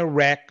spine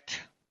erect.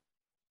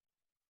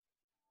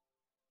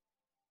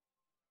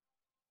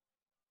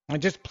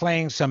 And just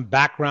playing some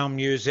background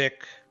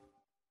music.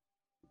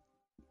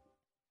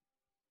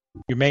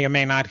 You may or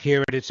may not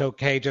hear it. It's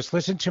okay. Just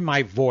listen to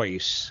my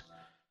voice.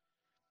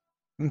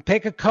 And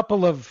take a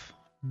couple of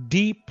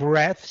deep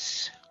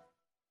breaths.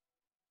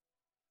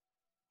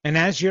 And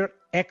as you're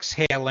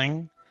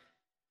exhaling,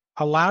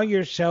 allow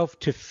yourself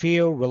to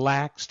feel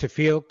relaxed, to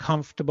feel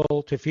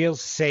comfortable, to feel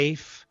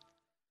safe,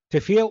 to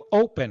feel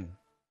open.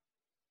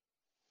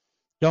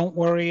 Don't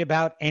worry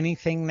about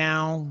anything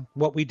now,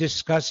 what we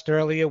discussed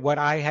earlier, what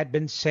I had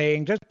been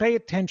saying. Just pay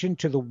attention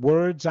to the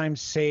words I'm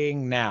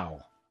saying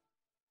now.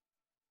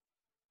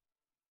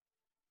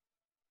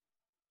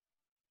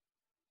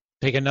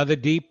 Take another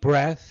deep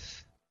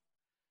breath.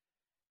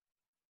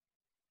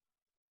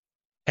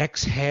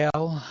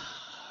 Exhale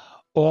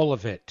all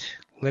of it.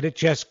 Let it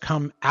just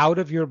come out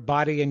of your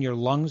body and your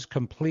lungs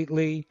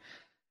completely,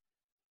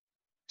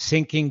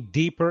 sinking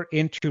deeper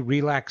into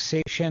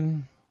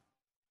relaxation,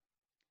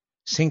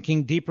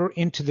 sinking deeper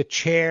into the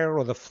chair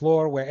or the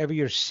floor, wherever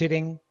you're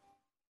sitting,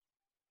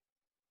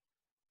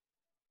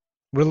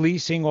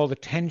 releasing all the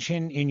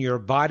tension in your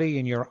body,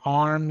 in your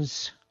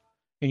arms,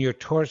 in your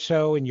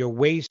torso, in your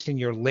waist, in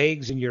your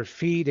legs, in your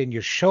feet, in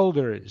your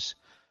shoulders,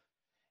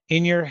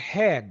 in your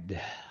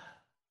head.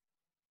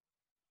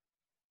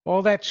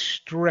 All that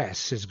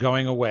stress is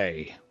going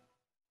away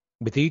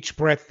with each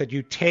breath that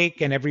you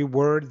take and every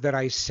word that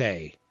I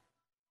say.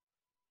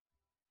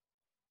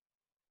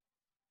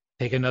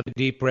 Take another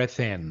deep breath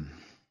in,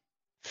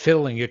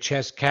 filling your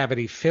chest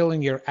cavity,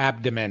 filling your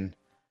abdomen,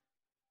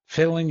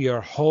 filling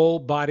your whole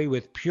body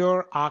with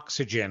pure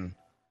oxygen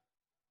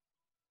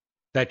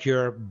that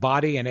your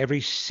body and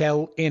every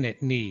cell in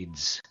it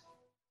needs.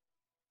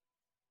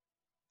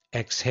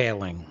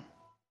 Exhaling.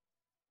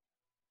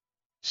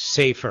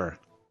 Safer,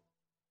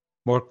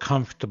 more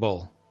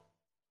comfortable,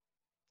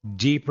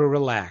 deeper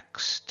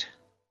relaxed.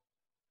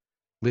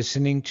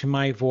 Listening to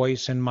my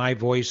voice and my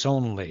voice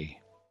only.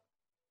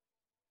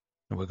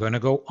 And we're going to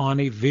go on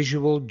a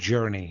visual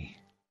journey.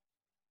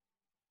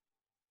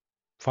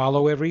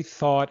 Follow every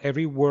thought,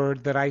 every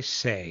word that I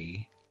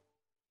say.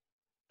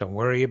 Don't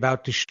worry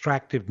about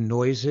distractive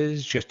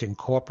noises. Just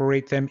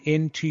incorporate them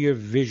into your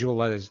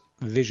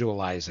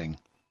visualizing.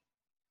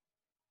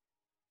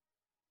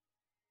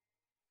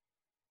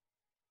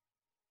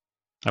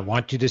 I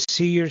want you to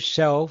see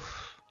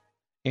yourself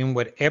in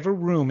whatever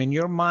room in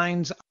your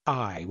mind's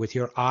eye, with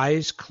your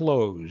eyes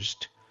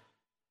closed.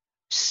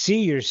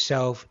 See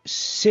yourself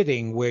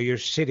sitting where you're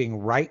sitting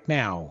right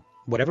now,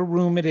 whatever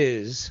room it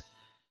is,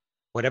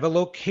 whatever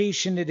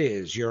location it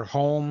is, your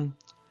home,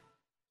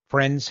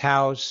 friend's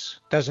house,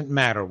 doesn't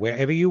matter.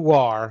 Wherever you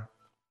are,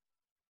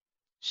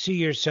 see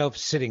yourself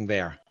sitting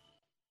there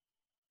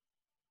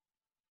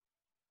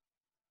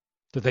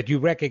so that you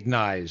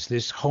recognize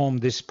this home,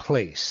 this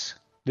place,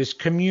 this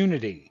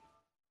community.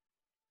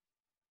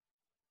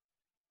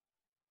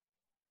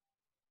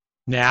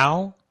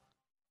 Now,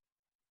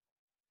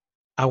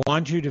 I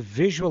want you to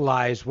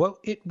visualize what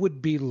it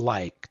would be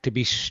like to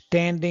be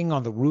standing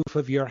on the roof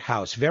of your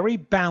house. Very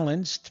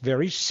balanced,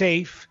 very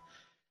safe,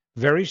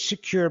 very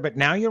secure, but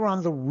now you're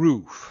on the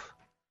roof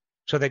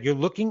so that you're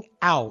looking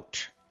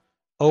out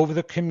over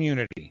the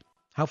community.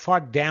 How far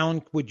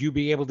down would you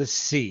be able to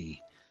see?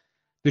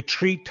 The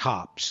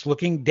treetops,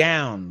 looking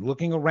down,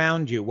 looking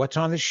around you, what's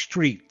on the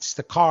streets,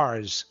 the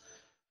cars,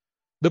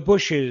 the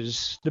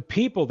bushes, the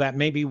people that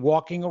may be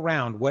walking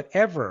around,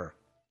 whatever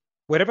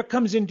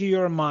comes into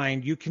your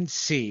mind, you can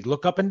see.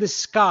 Look up in the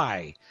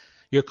sky.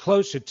 You're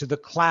closer to the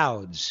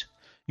clouds.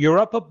 You're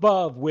up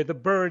above where the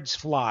birds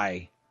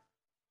fly.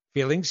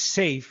 Feeling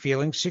safe,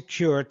 feeling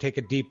secure. Take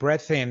a deep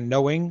breath in,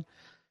 knowing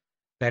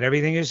that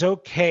everything is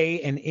okay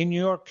and in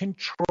your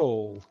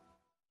control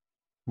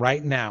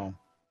right now.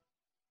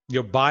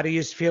 Your body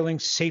is feeling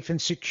safe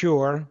and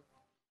secure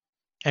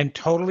and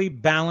totally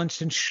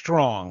balanced and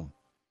strong.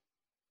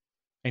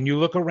 And you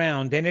look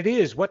around, and it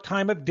is what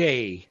time of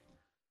day?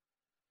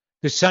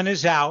 The sun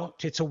is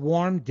out. It's a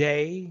warm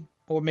day,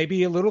 or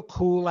maybe a little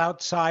cool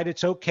outside.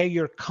 It's okay.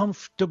 You're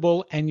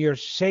comfortable and you're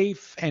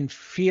safe and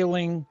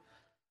feeling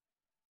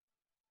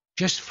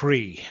just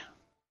free.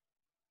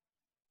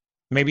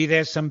 Maybe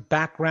there's some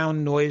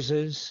background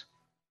noises,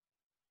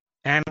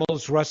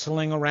 animals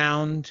rustling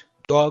around,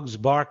 dogs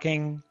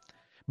barking,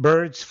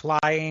 birds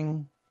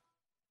flying.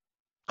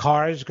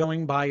 Cars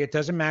going by, it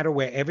doesn't matter.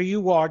 Wherever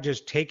you are,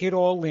 just take it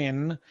all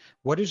in.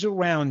 What is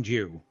around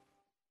you?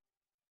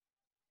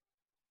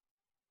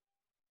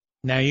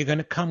 Now you're going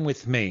to come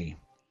with me.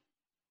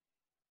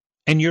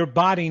 And your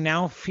body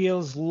now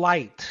feels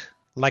light,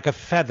 like a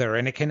feather,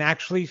 and it can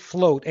actually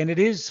float, and it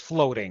is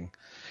floating,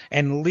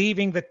 and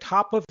leaving the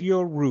top of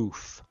your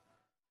roof,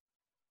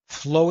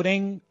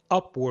 floating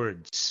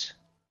upwards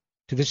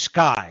to the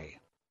sky,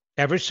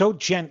 ever so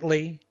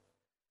gently,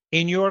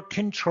 in your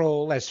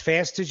control, as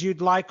fast as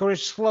you'd like or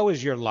as slow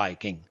as you're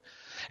liking.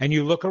 And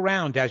you look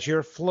around as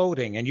you're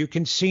floating, and you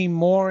can see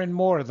more and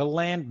more of the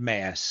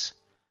landmass.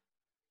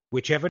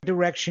 Whichever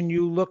direction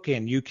you look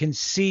in, you can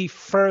see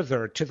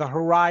further to the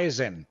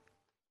horizon.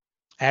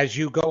 As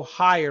you go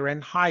higher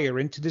and higher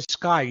into the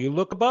sky, you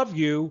look above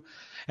you,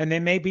 and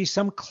there may be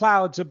some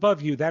clouds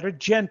above you that are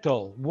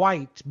gentle,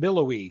 white,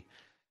 billowy,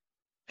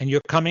 and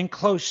you're coming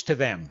close to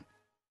them.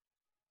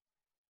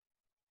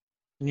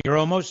 And you're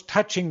almost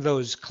touching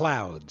those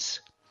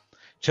clouds.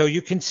 So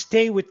you can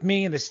stay with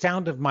me in the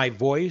sound of my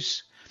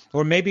voice,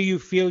 or maybe you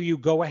feel you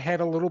go ahead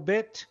a little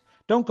bit.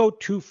 Don't go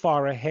too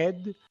far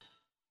ahead,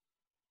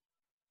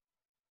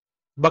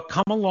 but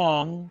come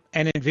along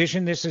and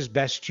envision this as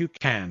best you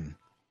can.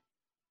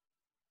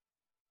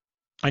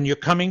 And you're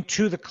coming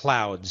to the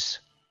clouds,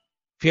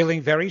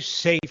 feeling very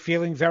safe,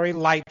 feeling very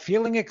light,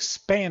 feeling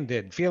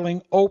expanded,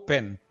 feeling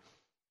open.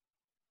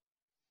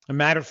 As a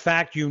matter of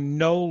fact, you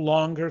no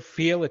longer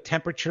feel a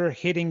temperature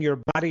hitting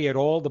your body at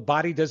all. The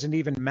body doesn't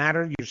even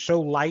matter. You're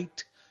so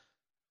light.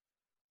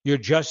 You're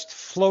just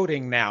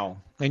floating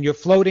now. And you're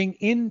floating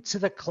into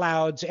the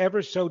clouds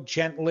ever so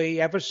gently,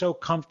 ever so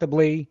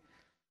comfortably.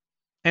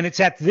 And it's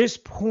at this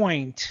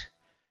point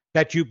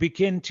that you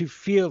begin to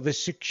feel the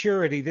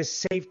security,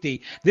 this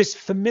safety, this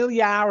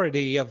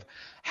familiarity of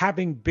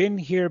having been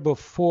here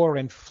before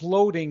and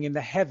floating in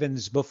the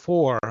heavens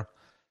before.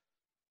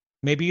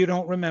 Maybe you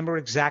don't remember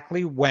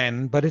exactly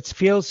when, but it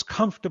feels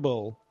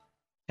comfortable,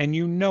 and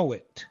you know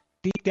it.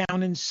 Deep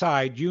down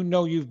inside, you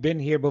know you've been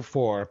here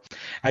before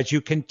as you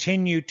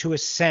continue to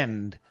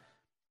ascend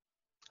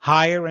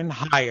higher and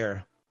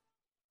higher,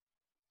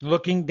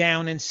 looking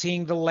down and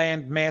seeing the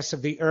land mass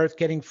of the earth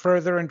getting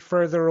further and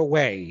further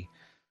away.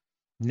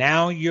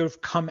 Now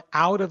you've come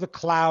out of the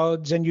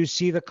clouds, and you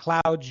see the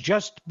clouds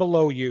just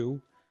below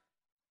you.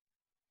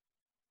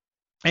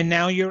 And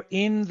now you're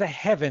in the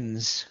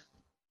heavens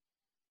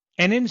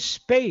and in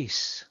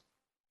space,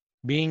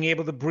 being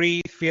able to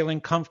breathe, feeling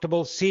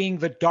comfortable, seeing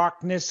the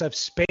darkness of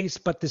space,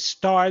 but the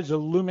stars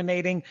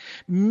illuminating,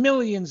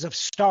 millions of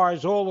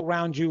stars all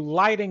around you,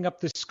 lighting up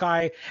the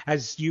sky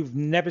as you've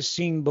never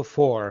seen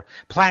before,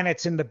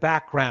 planets in the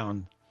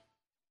background.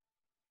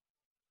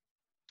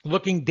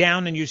 Looking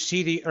down, and you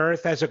see the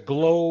earth as a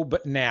globe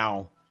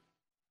now.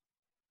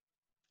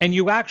 And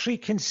you actually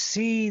can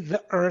see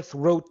the earth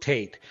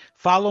rotate.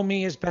 Follow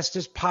me as best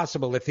as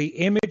possible. If the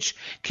image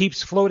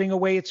keeps floating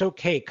away, it's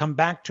okay. Come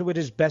back to it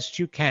as best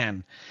you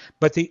can.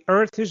 But the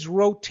earth is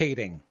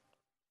rotating.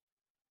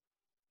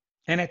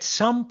 And at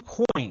some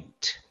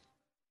point,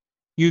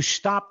 you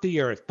stop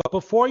the earth. But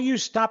before you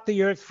stop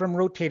the earth from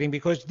rotating,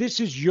 because this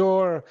is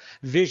your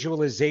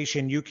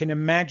visualization, you can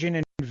imagine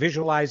and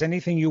visualize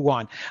anything you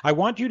want. I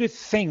want you to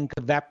think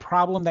of that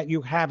problem that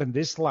you have in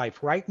this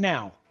life right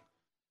now,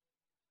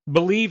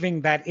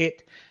 believing that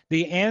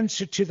the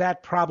answer to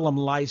that problem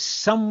lies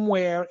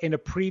somewhere in a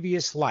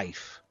previous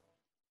life.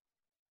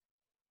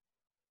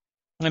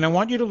 And I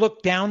want you to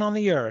look down on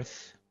the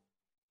earth,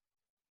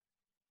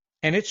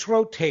 and it's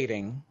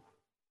rotating.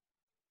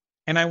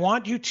 And I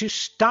want you to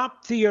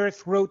stop the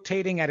earth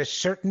rotating at a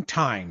certain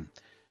time.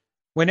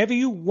 Whenever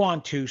you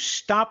want to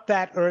stop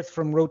that earth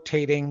from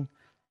rotating,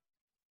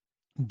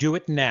 do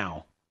it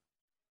now.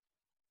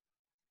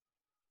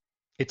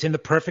 It's in the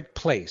perfect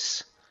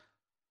place.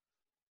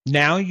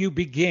 Now you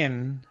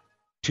begin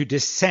to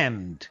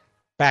descend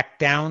back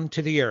down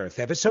to the earth,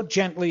 ever so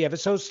gently, ever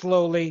so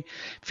slowly,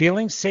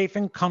 feeling safe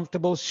and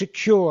comfortable,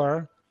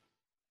 secure,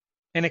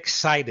 and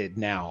excited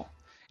now.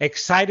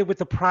 Excited with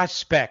the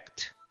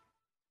prospect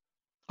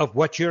of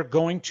what you're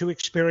going to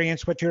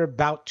experience, what you're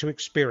about to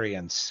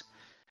experience.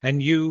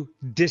 And you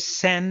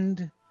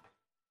descend,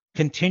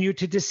 continue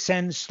to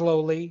descend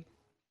slowly,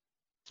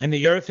 and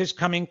the earth is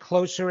coming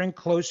closer and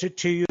closer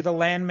to you. The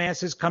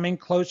landmass is coming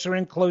closer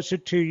and closer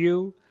to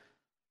you.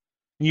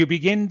 You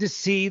begin to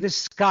see the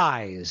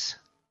skies,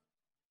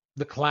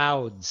 the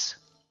clouds,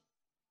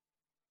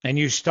 and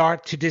you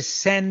start to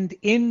descend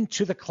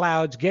into the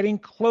clouds, getting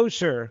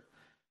closer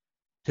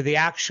to the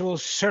actual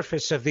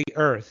surface of the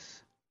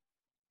earth.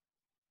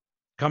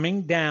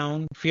 Coming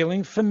down,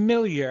 feeling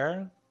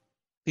familiar,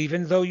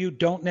 even though you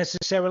don't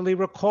necessarily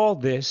recall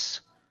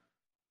this,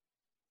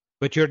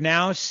 but you're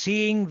now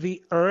seeing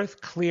the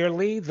earth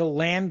clearly, the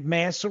land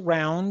mass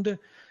around,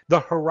 the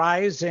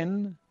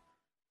horizon.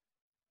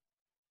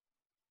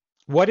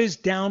 What is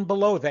down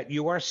below that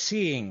you are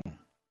seeing?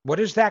 What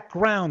is that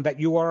ground that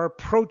you are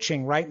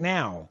approaching right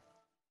now?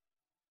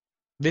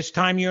 This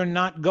time you're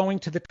not going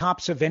to the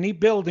tops of any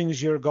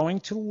buildings. You're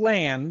going to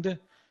land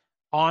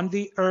on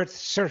the earth's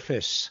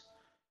surface.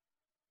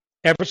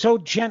 Ever so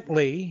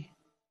gently,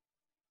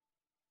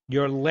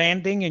 you're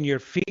landing and your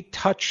feet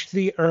touch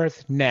the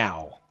earth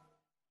now.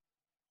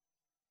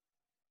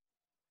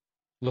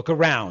 Look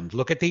around.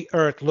 Look at the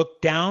earth.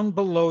 Look down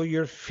below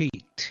your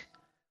feet.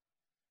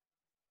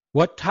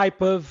 What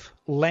type of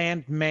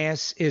land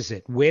mass is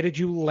it? Where did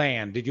you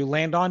land? Did you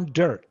land on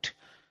dirt?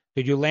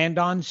 Did you land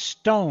on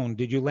stone?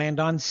 Did you land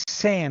on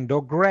sand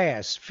or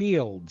grass,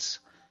 fields?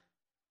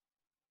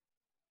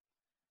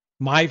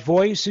 My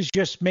voice is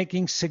just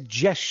making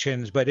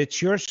suggestions, but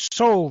it's your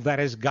soul that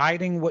is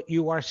guiding what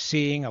you are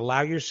seeing.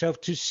 Allow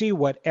yourself to see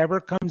whatever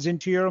comes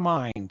into your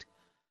mind.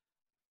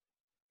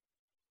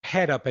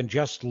 Head up and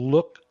just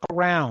look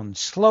around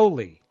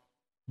slowly,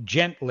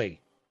 gently.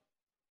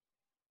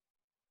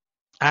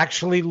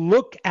 Actually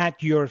look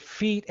at your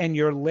feet and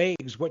your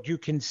legs, what you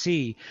can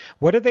see.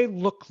 What do they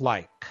look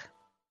like?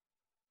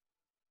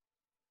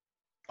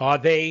 Are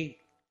they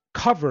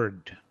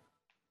covered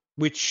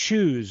with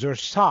shoes or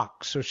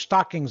socks or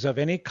stockings of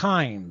any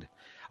kind?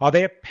 Are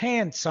there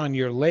pants on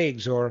your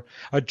legs or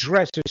a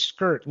dress or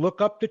skirt?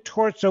 Look up the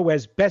torso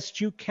as best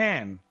you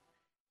can.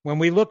 When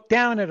we look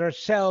down at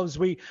ourselves,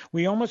 we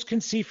almost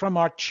can see from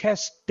our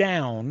chest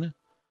down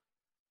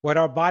what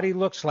our body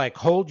looks like.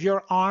 Hold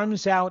your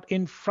arms out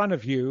in front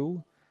of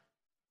you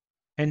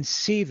and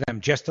see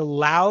them. Just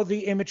allow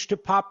the image to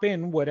pop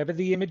in, whatever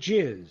the image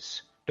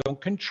is.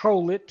 Don't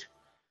control it.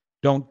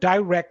 Don't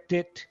direct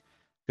it.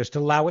 Just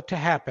allow it to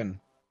happen.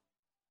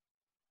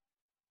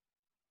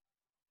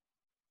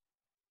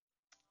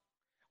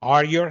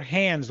 Are your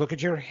hands, look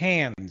at your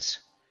hands.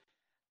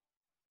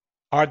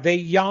 Are they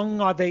young?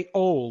 Are they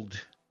old?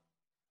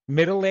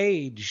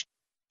 Middle-aged?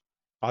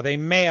 Are they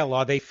male?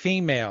 Are they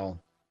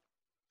female?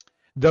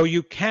 Though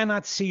you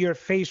cannot see your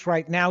face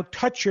right now,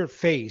 touch your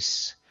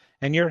face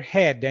and your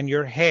head and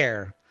your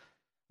hair.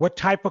 What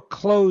type of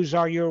clothes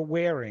are you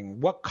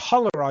wearing? What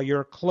color are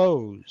your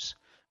clothes?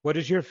 What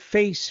does your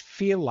face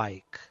feel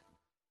like?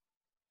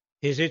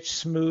 Is it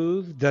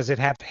smooth? Does it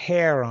have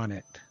hair on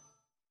it?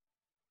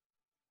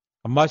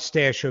 A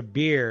mustache or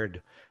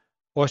beard?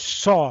 Or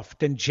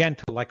soft and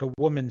gentle like a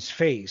woman's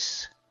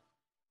face?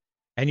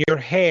 And your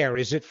hair,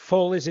 is it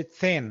full? Is it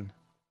thin?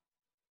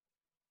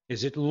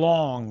 Is it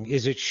long?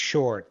 Is it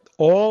short?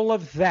 All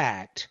of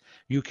that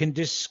you can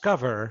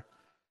discover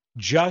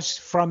just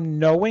from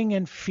knowing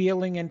and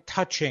feeling and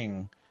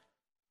touching.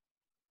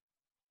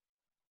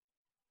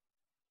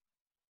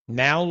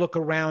 Now look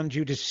around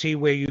you to see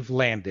where you've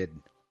landed.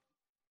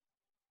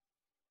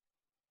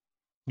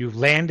 You've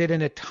landed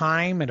in a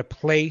time and a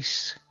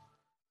place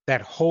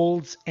that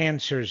holds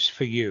answers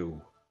for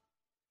you.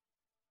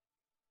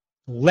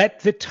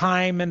 Let the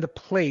time and the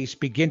place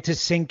begin to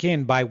sink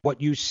in by what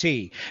you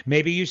see.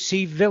 Maybe you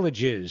see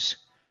villages.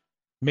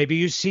 Maybe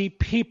you see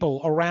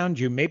people around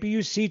you. Maybe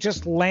you see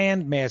just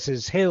land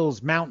masses,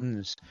 hills,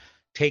 mountains.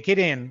 Take it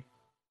in.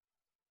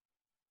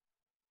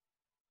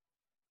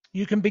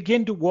 You can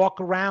begin to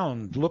walk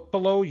around, look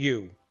below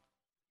you.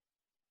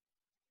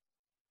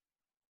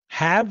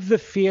 Have the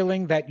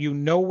feeling that you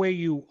know where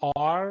you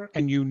are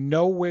and you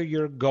know where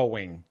you're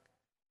going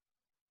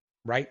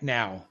right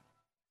now.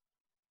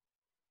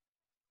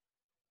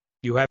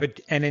 You have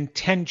an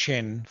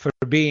intention for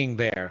being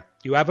there.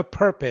 You have a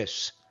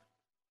purpose.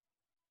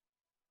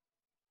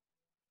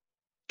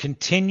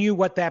 Continue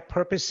what that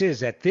purpose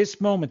is. At this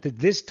moment, at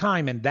this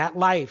time, in that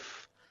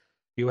life,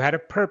 you had a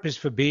purpose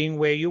for being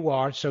where you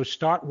are, so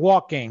start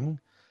walking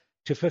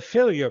to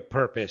fulfill your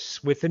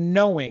purpose with a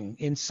knowing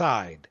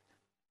inside,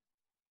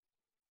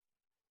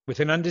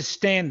 with an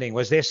understanding.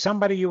 Was there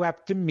somebody you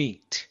have to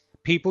meet?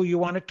 People you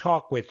want to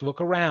talk with?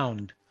 Look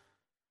around.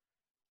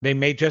 They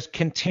may just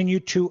continue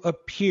to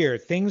appear.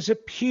 Things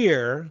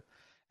appear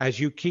as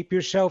you keep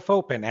yourself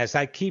open. As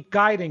I keep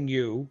guiding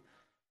you,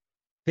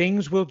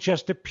 things will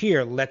just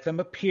appear. Let them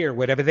appear,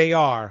 whatever they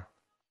are,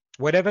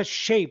 whatever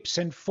shapes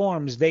and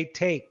forms they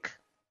take.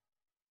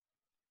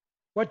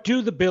 What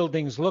do the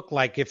buildings look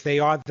like if they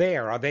are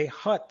there? Are they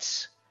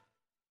huts?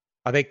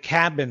 Are they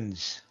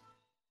cabins?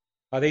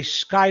 Are they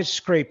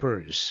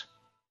skyscrapers?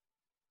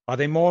 Are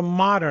they more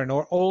modern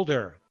or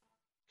older,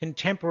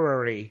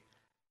 contemporary,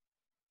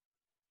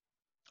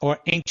 or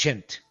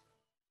ancient?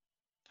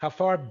 How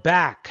far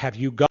back have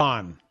you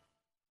gone?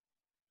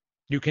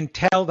 You can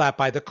tell that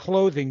by the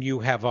clothing you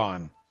have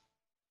on.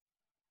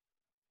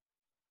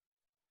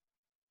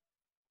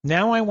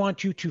 Now I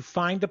want you to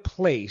find a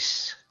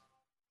place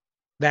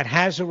that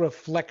has a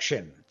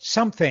reflection,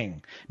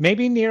 something.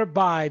 Maybe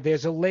nearby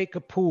there's a lake,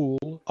 a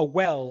pool, a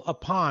well, a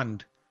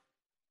pond.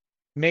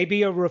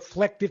 Maybe a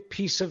reflective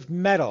piece of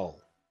metal,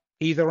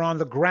 either on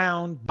the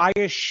ground, by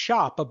a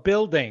shop, a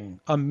building,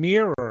 a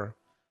mirror,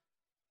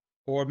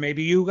 or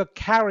maybe you are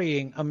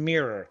carrying a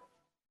mirror.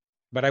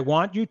 But I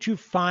want you to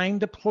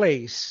find a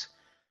place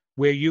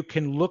where you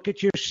can look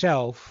at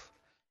yourself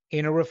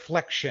in a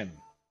reflection.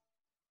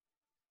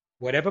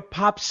 Whatever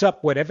pops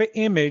up, whatever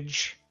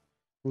image,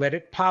 let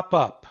it pop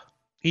up.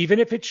 Even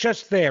if it's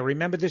just there.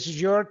 Remember, this is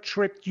your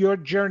trip, your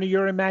journey,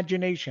 your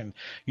imagination.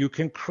 You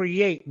can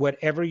create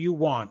whatever you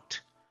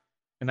want.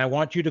 And I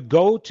want you to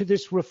go to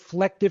this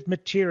reflective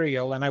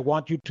material and I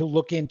want you to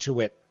look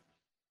into it.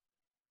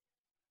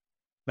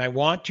 And I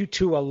want you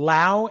to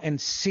allow and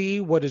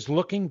see what is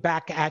looking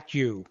back at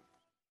you.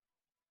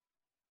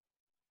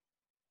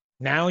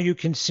 Now you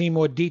can see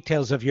more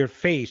details of your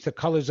face, the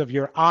colors of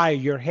your eye,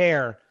 your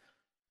hair,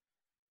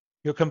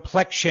 your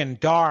complexion,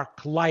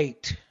 dark,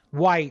 light,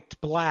 white,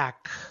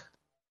 black,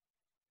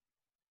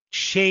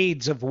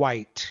 shades of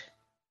white.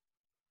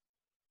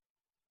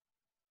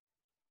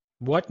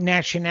 What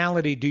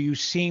nationality do you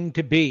seem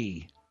to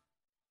be,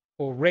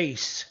 or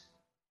race?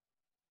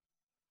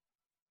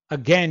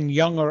 Again,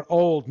 young or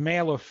old,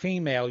 male or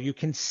female, you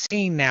can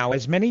see now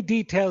as many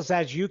details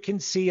as you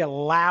can see.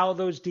 Allow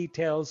those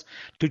details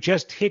to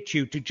just hit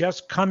you, to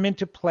just come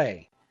into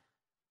play.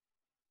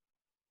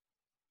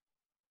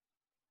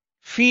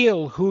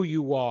 Feel who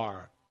you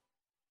are.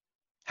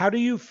 How do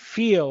you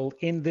feel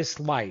in this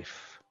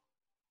life?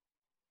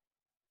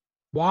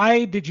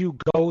 Why did you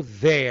go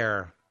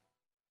there?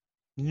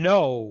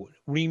 No,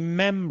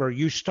 remember,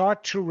 you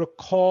start to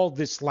recall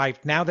this life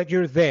now that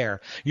you're there.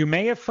 You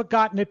may have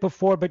forgotten it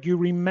before, but you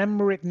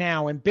remember it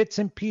now, and bits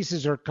and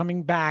pieces are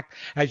coming back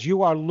as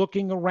you are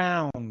looking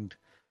around.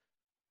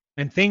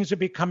 And things are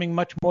becoming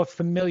much more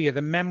familiar.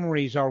 The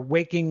memories are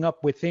waking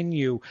up within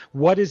you.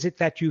 What is it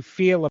that you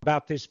feel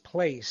about this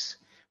place?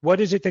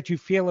 What is it that you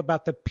feel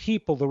about the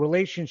people, the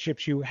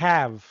relationships you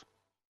have?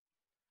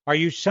 Are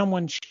you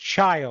someone's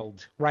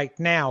child right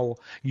now,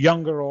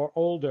 younger or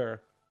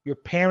older? Your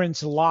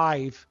parents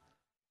alive?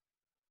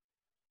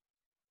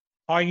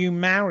 Are you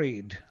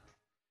married?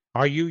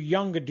 Are you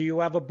younger? Do you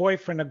have a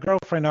boyfriend, a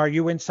girlfriend? Are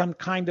you in some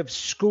kind of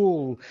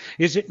school?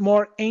 Is it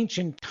more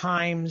ancient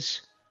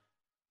times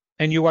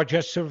and you are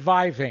just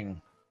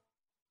surviving?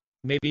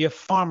 Maybe a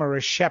farmer,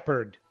 a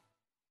shepherd.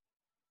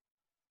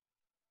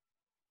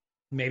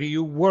 Maybe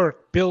you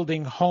work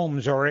building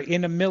homes or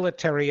in a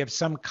military of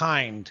some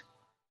kind.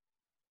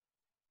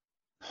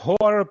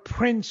 Or a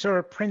prince or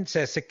a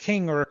princess, a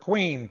king or a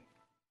queen,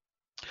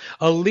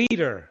 a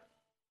leader.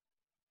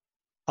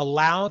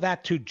 Allow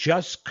that to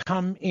just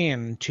come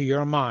into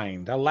your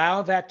mind.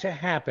 Allow that to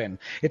happen.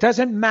 It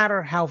doesn't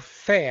matter how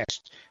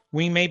fast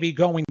we may be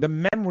going.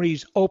 The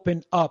memories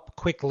open up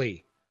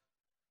quickly.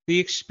 The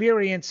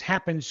experience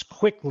happens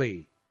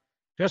quickly.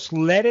 Just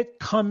let it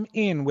come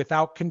in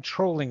without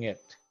controlling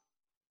it.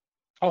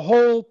 A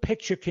whole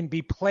picture can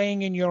be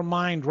playing in your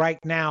mind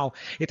right now.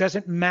 It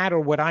doesn't matter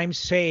what I'm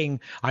saying.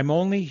 I'm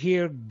only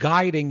here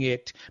guiding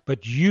it,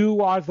 but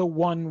you are the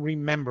one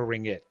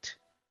remembering it.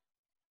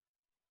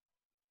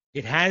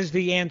 It has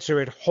the answer.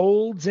 It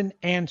holds an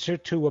answer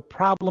to a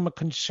problem, a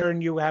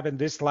concern you have in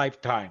this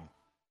lifetime.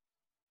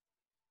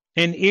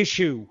 An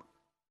issue.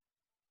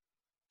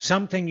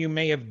 Something you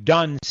may have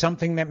done,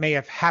 something that may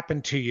have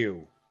happened to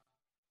you.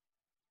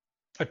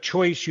 A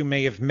choice you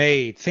may have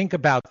made. Think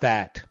about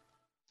that.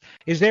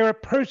 Is there a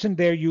person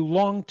there you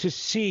long to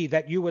see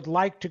that you would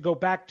like to go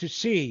back to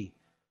see?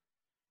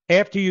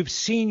 After you've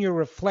seen your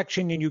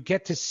reflection and you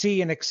get to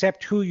see and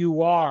accept who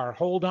you are,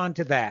 hold on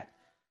to that.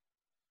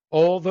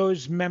 All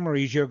those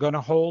memories you're going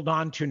to hold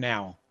on to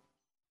now.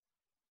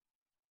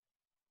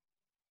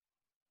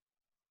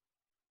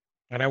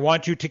 And I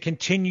want you to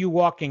continue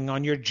walking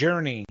on your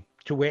journey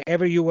to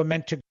wherever you were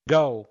meant to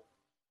go.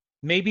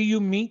 Maybe you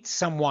meet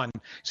someone.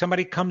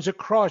 Somebody comes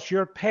across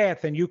your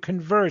path and you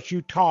converse,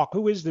 you talk.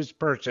 Who is this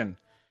person?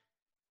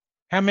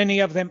 How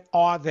many of them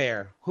are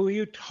there? Who are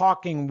you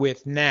talking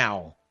with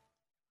now?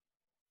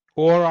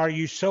 Or are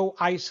you so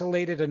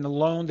isolated and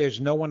alone there's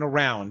no one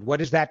around? What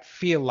does that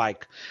feel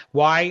like?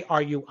 Why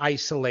are you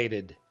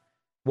isolated?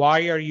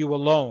 Why are you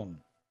alone?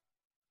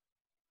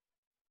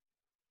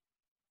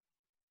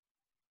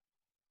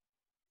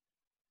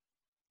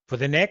 For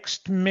the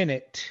next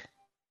minute,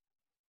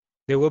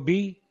 there will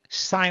be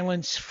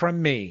silence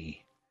from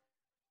me.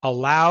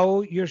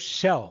 Allow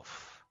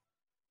yourself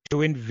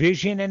to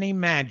envision and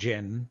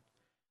imagine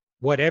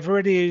whatever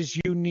it is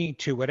you need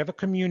to, whatever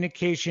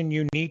communication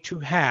you need to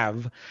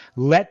have,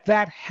 let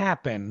that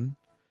happen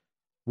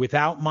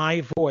without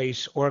my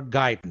voice or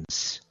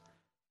guidance.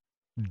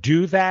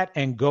 Do that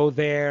and go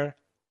there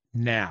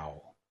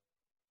now.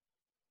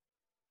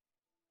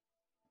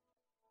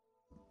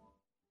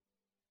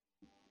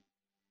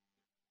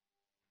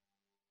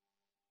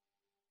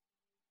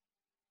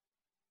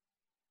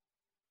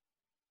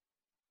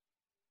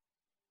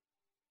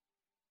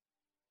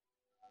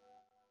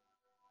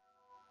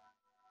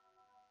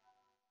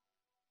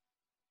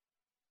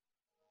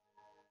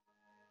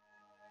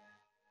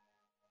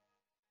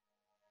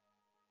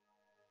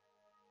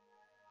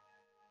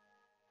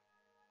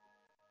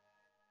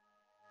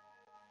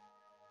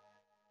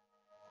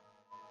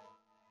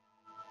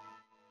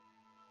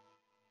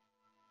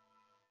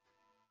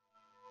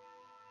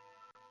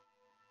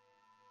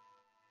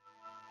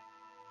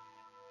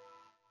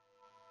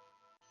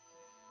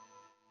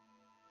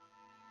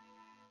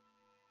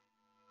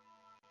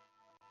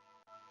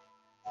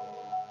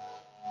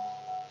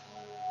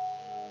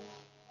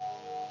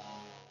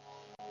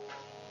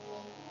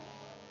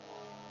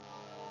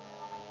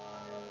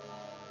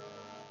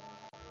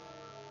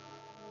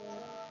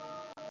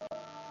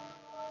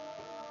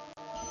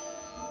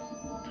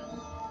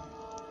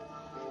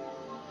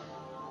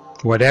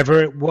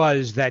 Whatever it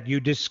was that you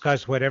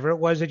discussed, whatever it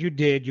was that you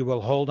did, you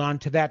will hold on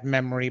to that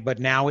memory, but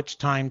now it's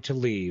time to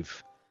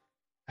leave.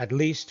 At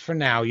least for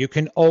now. You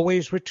can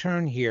always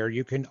return here.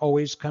 You can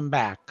always come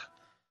back.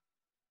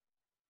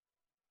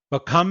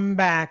 But come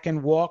back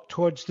and walk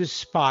towards the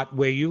spot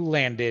where you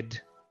landed,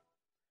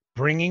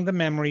 bringing the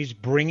memories,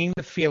 bringing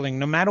the feeling,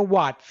 no matter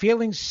what,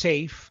 feeling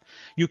safe.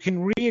 You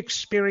can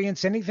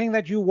re-experience anything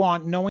that you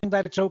want, knowing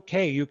that it's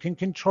okay. You can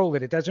control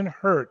it. It doesn't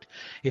hurt.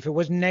 If it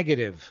was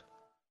negative,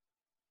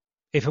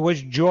 if it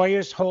was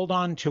joyous, hold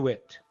on to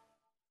it.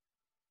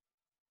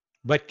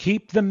 But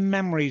keep the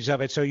memories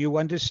of it so you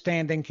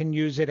understand and can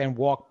use it, and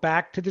walk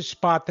back to the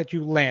spot that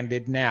you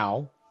landed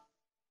now.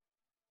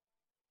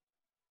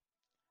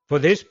 For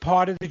this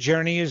part of the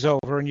journey is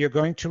over, and you're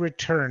going to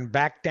return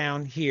back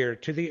down here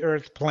to the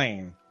earth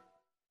plane.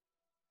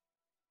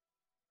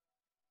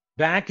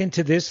 Back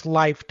into this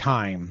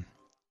lifetime.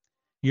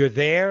 You're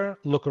there,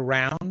 look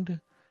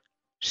around,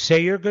 say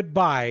your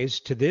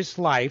goodbyes to this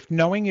life,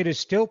 knowing it is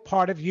still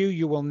part of you.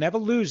 You will never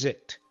lose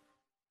it.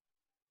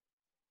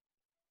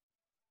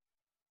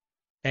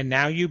 And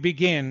now you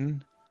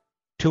begin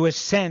to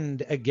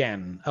ascend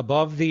again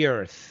above the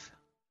earth.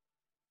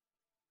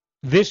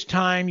 This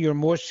time you're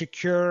more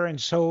secure,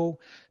 and so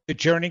the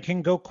journey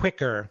can go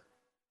quicker.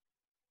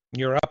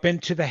 You're up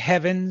into the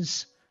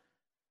heavens,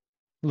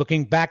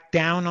 looking back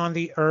down on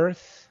the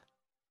earth.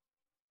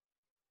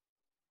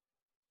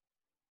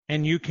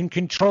 And you can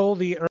control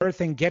the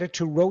earth and get it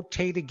to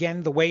rotate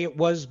again the way it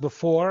was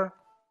before.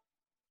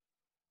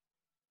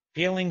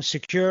 Feeling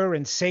secure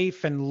and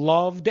safe and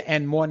loved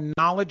and more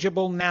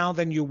knowledgeable now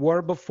than you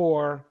were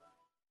before.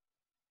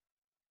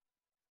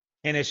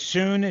 And as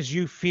soon as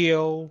you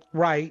feel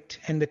right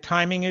and the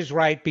timing is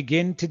right,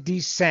 begin to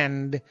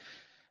descend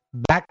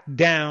back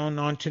down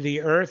onto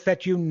the earth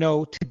that you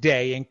know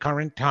today in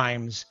current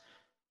times.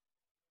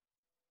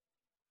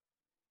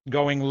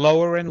 Going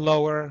lower and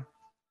lower,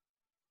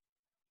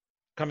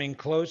 coming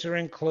closer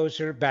and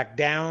closer back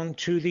down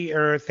to the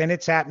earth and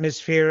its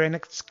atmosphere and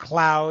its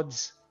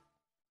clouds,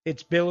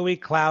 its billowy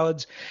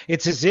clouds.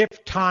 It's as if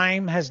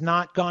time has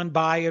not gone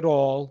by at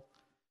all.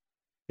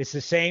 It's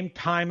the same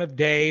time of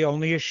day,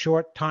 only a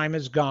short time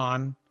is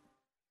gone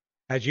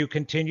as you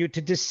continue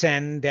to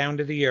descend down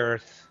to the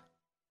earth,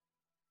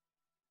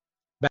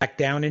 back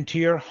down into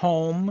your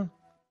home,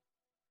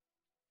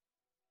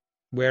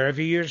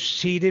 wherever you're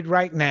seated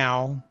right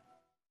now.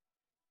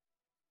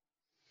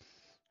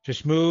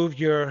 Just move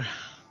your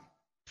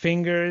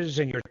fingers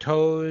and your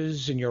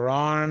toes and your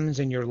arms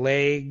and your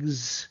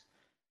legs.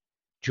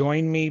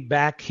 Join me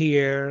back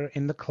here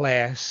in the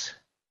class.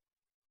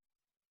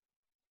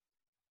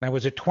 That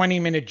was a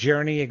 20-minute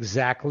journey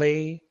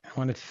exactly. I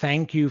want to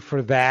thank you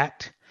for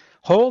that.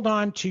 Hold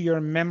on to your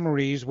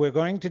memories. We're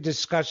going to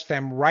discuss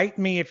them. Write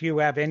me if you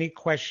have any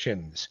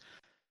questions.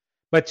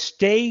 But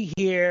stay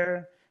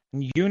here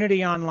in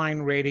Unity Online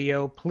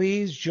Radio.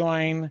 Please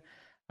join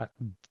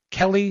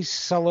Kelly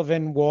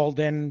Sullivan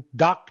Walden,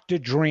 Dr.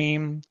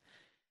 Dream.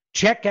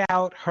 Check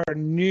out her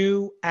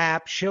new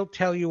app. She'll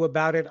tell you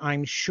about it.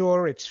 I'm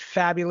sure it's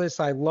fabulous.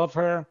 I love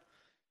her.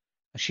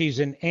 She's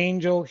an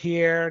angel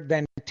here.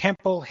 Then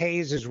Temple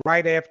Hayes is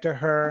right after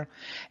her.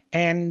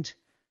 And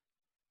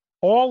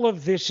all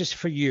of this is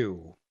for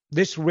you.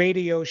 This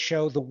radio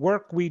show, the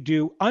work we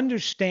do,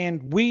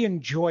 understand we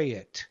enjoy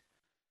it.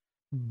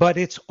 But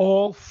it's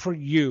all for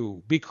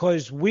you,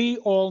 because we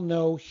all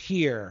know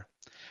here,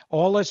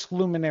 all us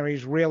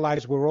luminaries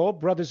realize we're all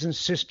brothers and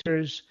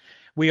sisters.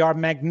 We are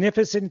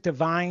magnificent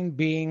divine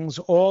beings,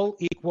 all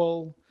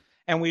equal,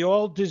 and we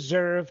all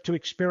deserve to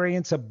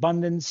experience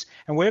abundance.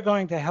 And we're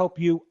going to help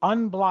you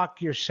unblock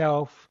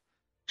yourself,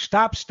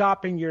 stop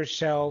stopping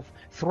yourself,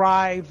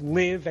 thrive,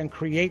 live, and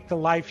create the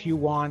life you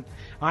want.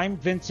 I'm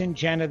Vincent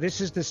Jenna.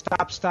 This is the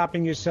Stop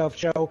Stopping Yourself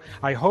show.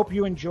 I hope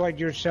you enjoyed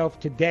yourself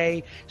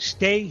today.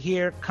 Stay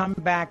here. Come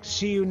back.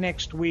 See you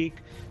next week.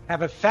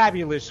 Have a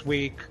fabulous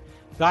week.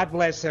 God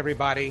bless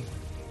everybody.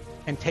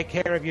 And take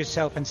care of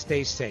yourself and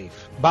stay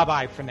safe.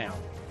 Bye-bye for now.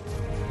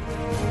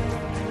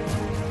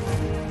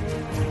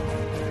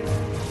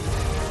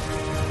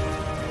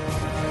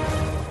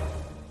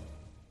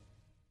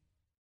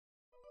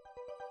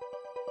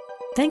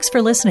 Thanks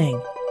for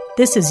listening.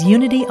 This is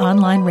Unity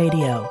Online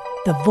Radio,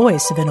 the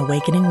voice of an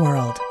awakening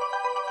world.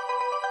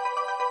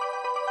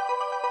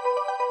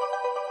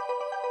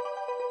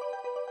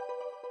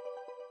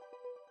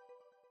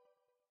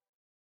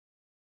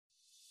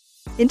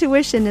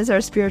 Intuition is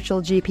our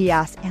spiritual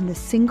GPS and the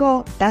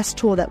single best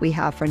tool that we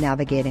have for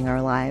navigating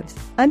our lives.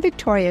 I'm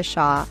Victoria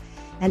Shaw,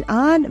 and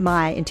on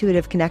my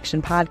Intuitive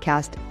Connection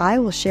podcast, I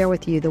will share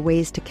with you the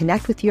ways to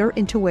connect with your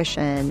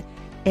intuition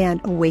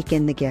and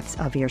awaken the gifts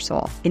of your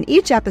soul. In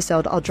each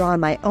episode, I'll draw on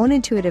my own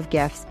intuitive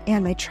gifts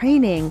and my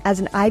training as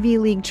an Ivy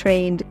League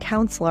trained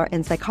counselor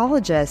and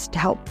psychologist to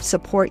help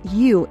support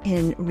you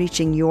in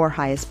reaching your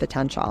highest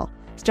potential.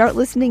 Start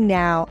listening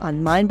now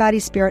on Mind Body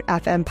Spirit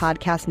FM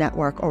Podcast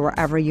Network or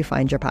wherever you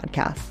find your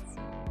podcasts.